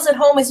many meals at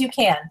home as you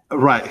can.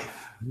 Right.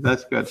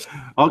 That's good.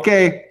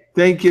 Okay.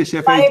 Thank you,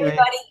 Chef Bye, AJ.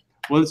 everybody.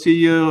 We'll see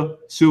you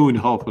soon,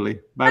 hopefully.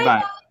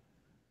 Bye-bye.